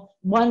people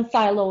one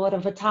silo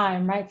at a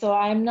time, right? So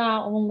I'm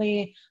not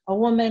only a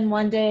woman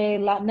one day,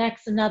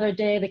 Latinx another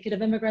day, the kid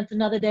of immigrants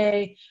another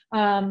day,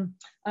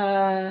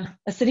 a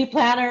city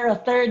planner a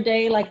third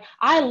day. Like,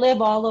 I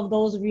live all of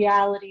those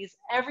realities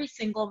every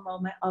single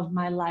moment of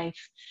my life.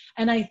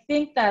 And I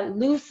think that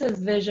Luz's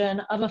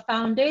vision of a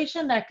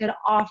foundation that could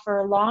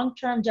offer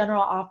long-term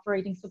general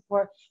operating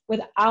support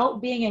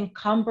without being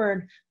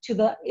encumbered to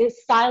the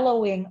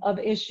siloing of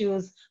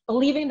issues,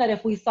 believing that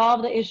if we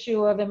solve the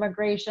issue of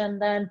immigration,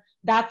 then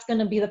that's going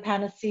to be the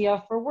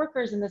panacea for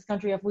workers in this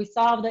country. If we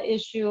solve the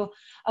issue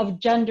of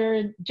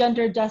gender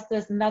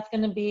justice, and that's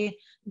going to be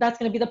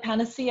the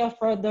panacea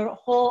for the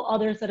whole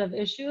other set of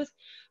issues.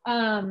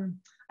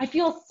 I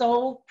feel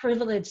so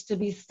privileged to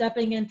be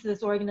stepping into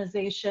this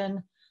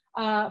organization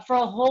for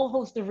a whole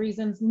host of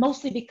reasons,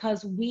 mostly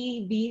because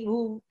we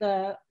view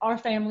our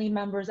family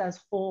members as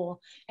whole,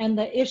 and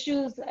the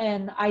issues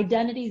and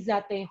identities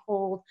that they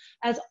hold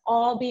as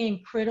all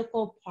being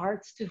critical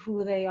parts to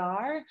who they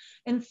are.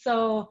 And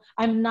so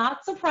I'm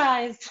not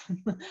surprised,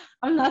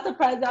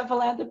 that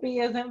philanthropy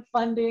isn't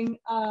funding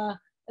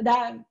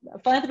that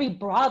philanthropy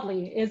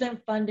broadly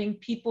isn't funding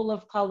people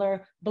of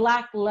color,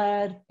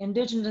 Black-led,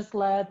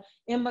 Indigenous-led,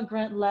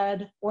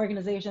 immigrant-led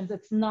organizations.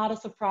 It's not a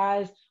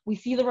surprise. We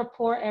see the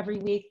report every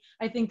week.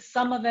 I think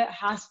some of it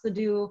has to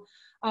do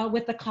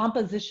with the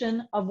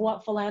composition of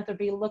what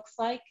philanthropy looks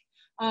like.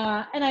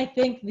 And I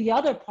think the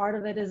other part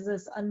of it is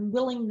this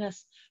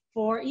unwillingness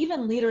for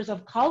even leaders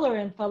of color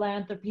in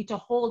philanthropy to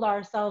hold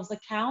ourselves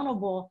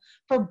accountable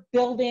for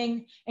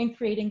building and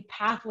creating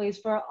pathways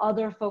for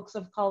other folks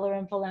of color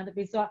in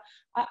philanthropy. So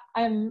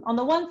I'm on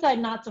the one side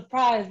not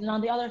surprised, and on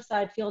the other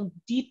side feel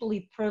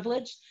deeply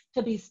privileged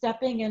to be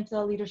stepping into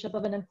the leadership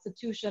of an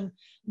institution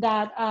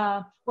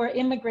that where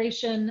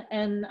immigration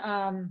and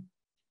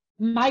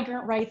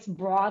migrant rights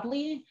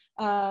broadly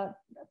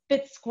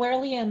fit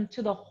squarely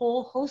into the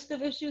whole host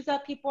of issues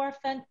that people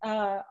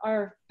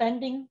are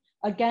fending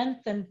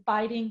against and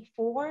fighting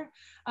for,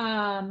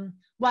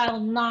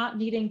 while not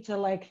needing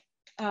to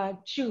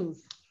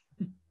choose.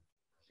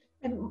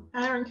 And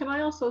Aaron, can I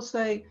also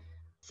say,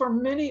 for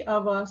many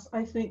of us,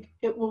 I think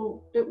it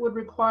would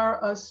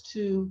require us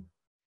to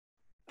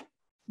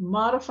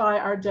modify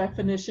our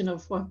definition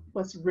of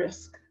what's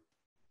risk.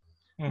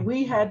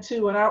 We had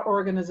to, in our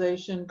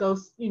organization, go,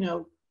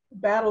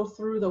 battle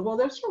through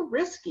they're so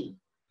risky.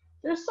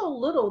 They're so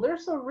little, they're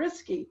so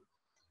risky.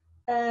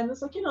 And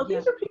it's like,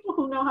 these are people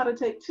who know how to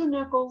take 2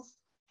 nickels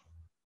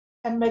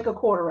and make a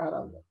quarter out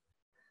of it.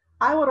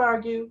 I would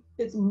argue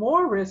it's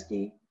more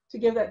risky to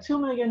give that $2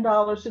 million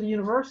to the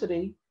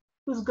university,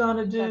 who's going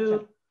to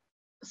do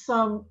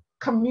some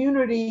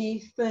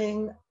community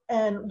thing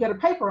and get a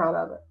paper out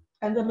of it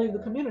and then leave the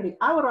community.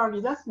 I would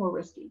argue that's more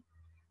risky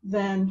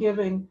than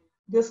giving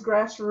this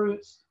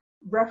grassroots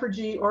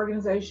refugee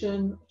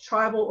organization,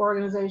 tribal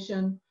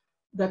organization,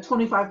 the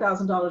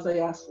 $25,000 they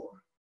asked for.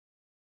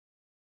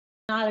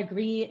 Not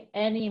agree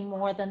any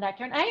more than that,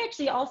 Karen. I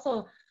actually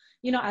also,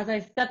 as I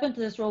step into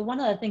this role, one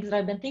of the things that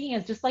I've been thinking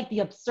is just like the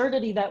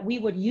absurdity that we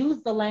would use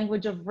the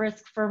language of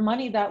risk for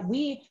money that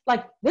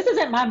this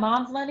isn't my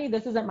mom's money,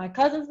 this isn't my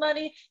cousin's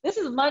money, this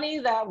is money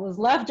that was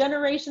left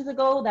generations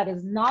ago, that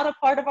is not a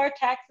part of our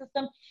tax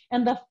system.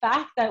 And the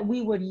fact that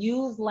we would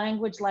use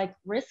language like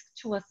risk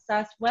to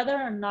assess whether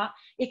or not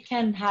it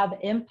can have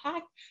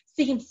impact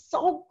seems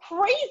so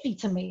crazy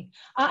to me.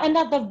 And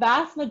that the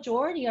vast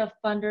majority of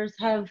funders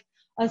have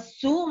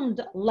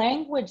assumed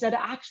language that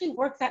actually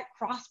works at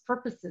cross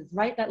purposes,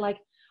 right? That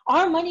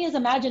our money is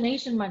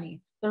imagination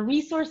money. The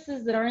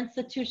resources that our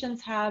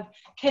institutions have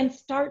can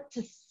start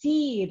to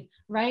seed,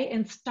 right?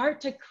 And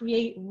start to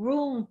create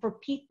room for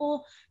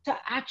people to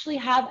actually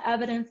have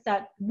evidence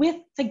that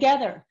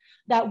together,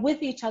 that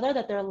with each other,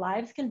 that their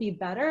lives can be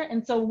better.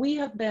 And so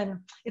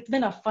it's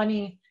been a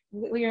funny,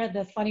 we're at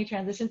this funny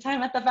transition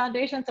time at the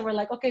foundation. So we're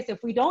like, okay, so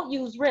if we don't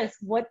use risk,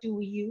 what do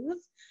we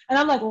use? And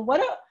I'm like,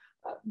 well,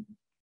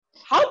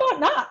 how about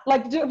not?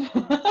 Like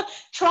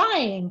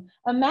trying,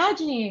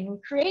 imagining,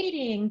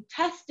 creating,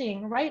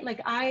 testing, right?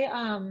 Like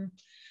I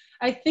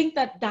think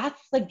that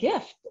that's the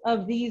gift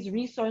of these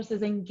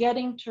resources and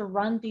getting to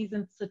run these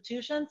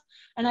institutions.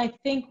 And I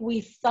think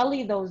we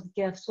sully those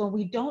gifts when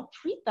we don't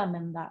treat them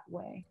in that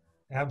way.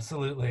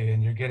 Absolutely.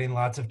 And you're getting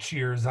lots of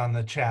cheers on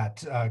the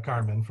chat,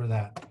 Carmen, for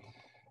that.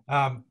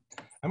 I'm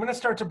going to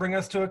start to bring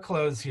us to a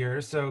close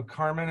here. So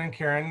Carmen and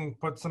Karen,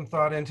 put some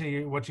thought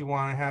into what you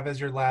want to have as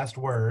your last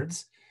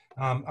words.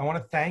 I want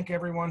to thank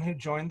everyone who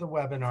joined the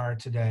webinar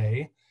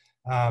today.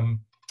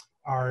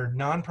 Our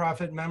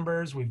nonprofit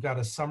members, we've got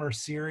a summer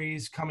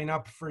series coming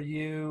up for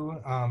you.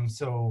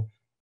 So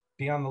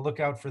be on the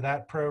lookout for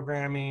that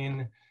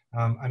programming.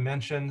 I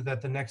mentioned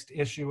that the next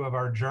issue of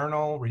our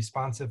journal,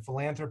 Responsive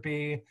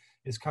Philanthropy,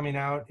 is coming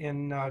out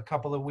in a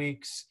couple of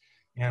weeks.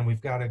 And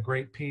we've got a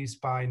great piece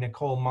by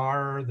Nicole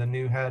Marr, the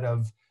new head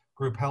of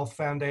Group Health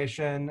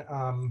Foundation,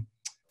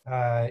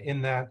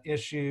 in that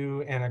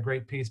issue, and a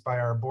great piece by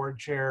our board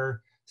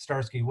chair,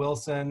 Starsky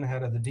Wilson,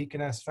 head of the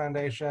Deaconess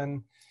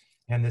Foundation,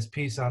 and this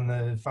piece on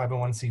the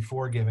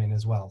 501c4 giving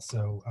as well.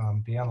 So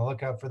be on the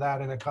lookout for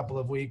that in a couple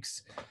of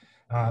weeks.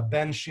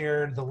 Ben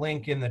shared the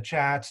link in the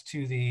chat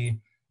to the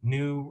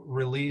new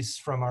release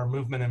from our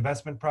Movement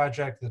Investment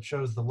Project that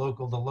shows the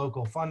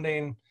local-to-local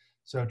funding.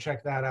 So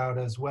check that out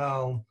as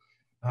well.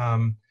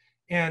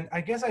 And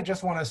I guess I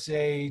just want to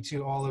say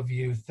to all of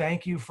you,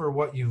 thank you for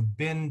what you've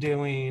been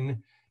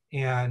doing.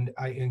 And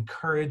I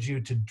encourage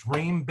you to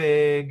dream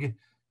big,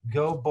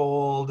 go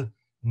bold.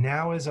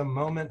 Now is a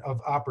moment of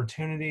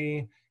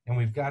opportunity, and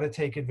we've got to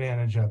take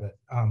advantage of it.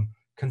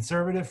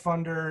 Conservative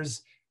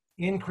funders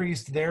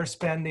increased their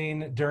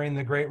spending during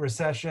the Great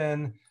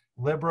Recession.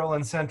 Liberal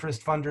and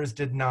centrist funders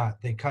did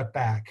not. They cut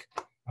back.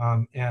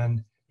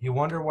 And you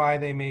wonder why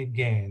they made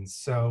gains.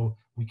 So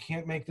we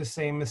can't make the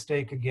same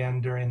mistake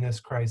again during this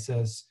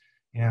crisis.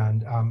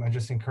 And I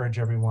just encourage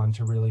everyone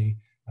to really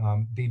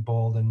be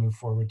bold and move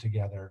forward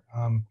together.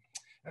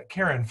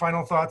 Karen,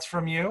 final thoughts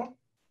from you?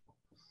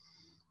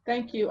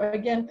 Thank you.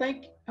 Again,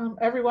 thank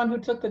everyone who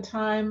took the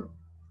time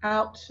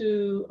out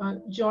to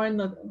join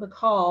the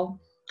call.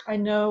 I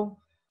know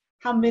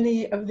how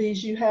many of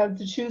these you have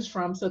to choose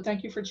from, so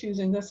thank you for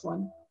choosing this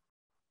one.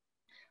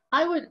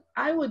 I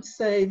would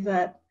say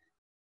that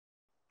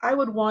I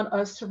would want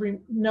us to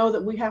know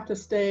that we have to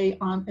stay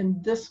on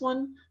in this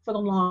one for the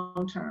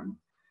long term.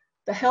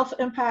 The health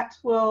impact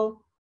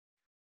will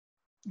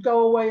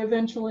go away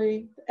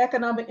eventually. The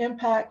economic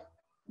impact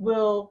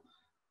will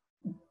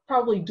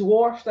probably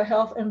dwarf the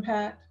health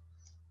impact.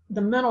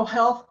 The mental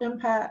health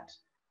impact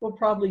will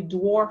probably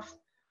dwarf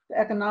the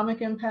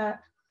economic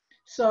impact.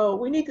 So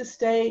we need to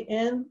stay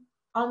in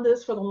on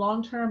this for the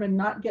long term and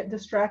not get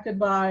distracted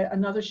by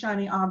another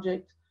shiny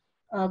object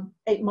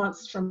 8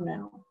 months from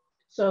now.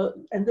 So,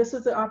 and this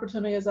is the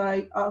opportunity, as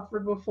I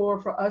offered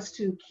before, for us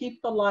to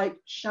keep the light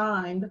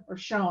shined or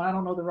shown, I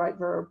don't know the right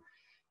verb,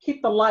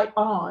 keep the light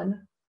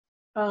on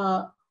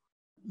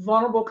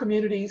vulnerable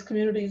communities,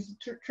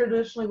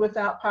 traditionally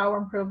without power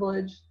and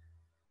privilege,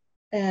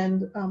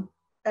 and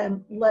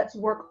let's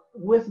work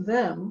with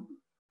them,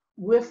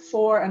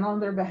 for, and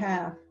on their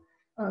behalf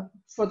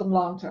for the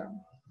long term.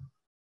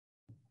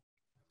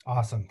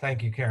 Awesome.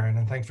 Thank you, Karen,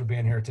 and thanks for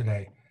being here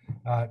today.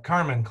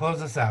 Carmen,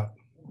 close us out.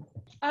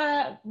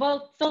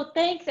 Well, so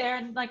thanks,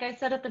 Aaron. Like I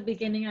said at the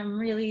beginning, I'm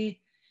really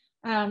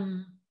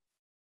glad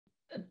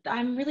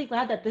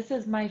that this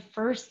is my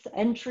first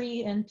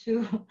entry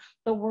into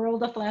the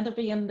world of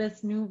philanthropy in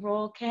this new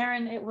role.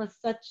 Karen, it was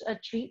such a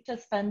treat to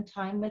spend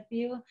time with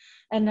you,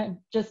 and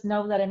just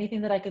know that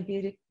anything that I could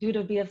do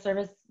to be of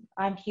service,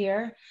 I'm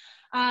here.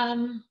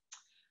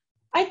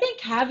 I think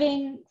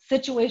having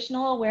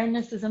situational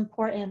awareness is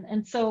important.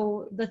 And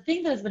so the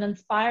thing that has been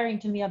inspiring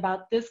to me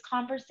about this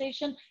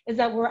conversation is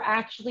that we're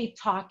actually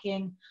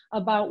talking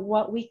about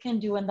what we can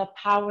do and the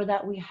power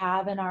that we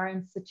have in our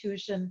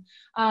institution,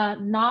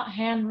 not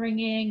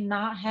hand-wringing,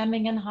 not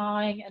hemming and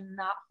hawing, and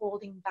not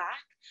holding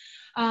back.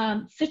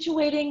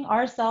 Situating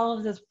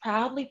ourselves as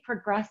proudly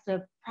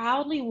progressive,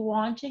 proudly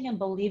wanting and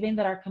believing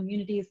that our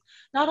communities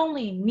not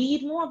only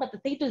need more, but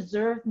that they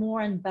deserve more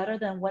and better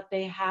than what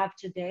they have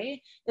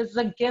today is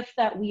a gift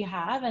that we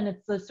have. And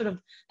it's the sort of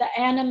the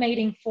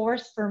animating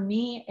force for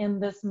me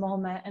in this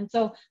moment. And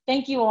so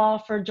thank you all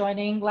for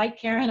joining. Like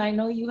Karen, I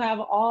know you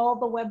have all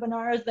the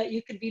webinars that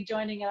you could be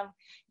joining, and I'm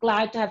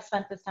glad to have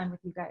spent this time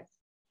with you guys.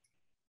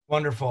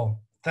 Wonderful.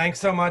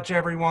 Thanks so much,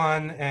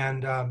 everyone,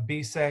 and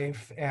be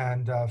safe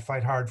and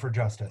fight hard for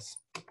justice.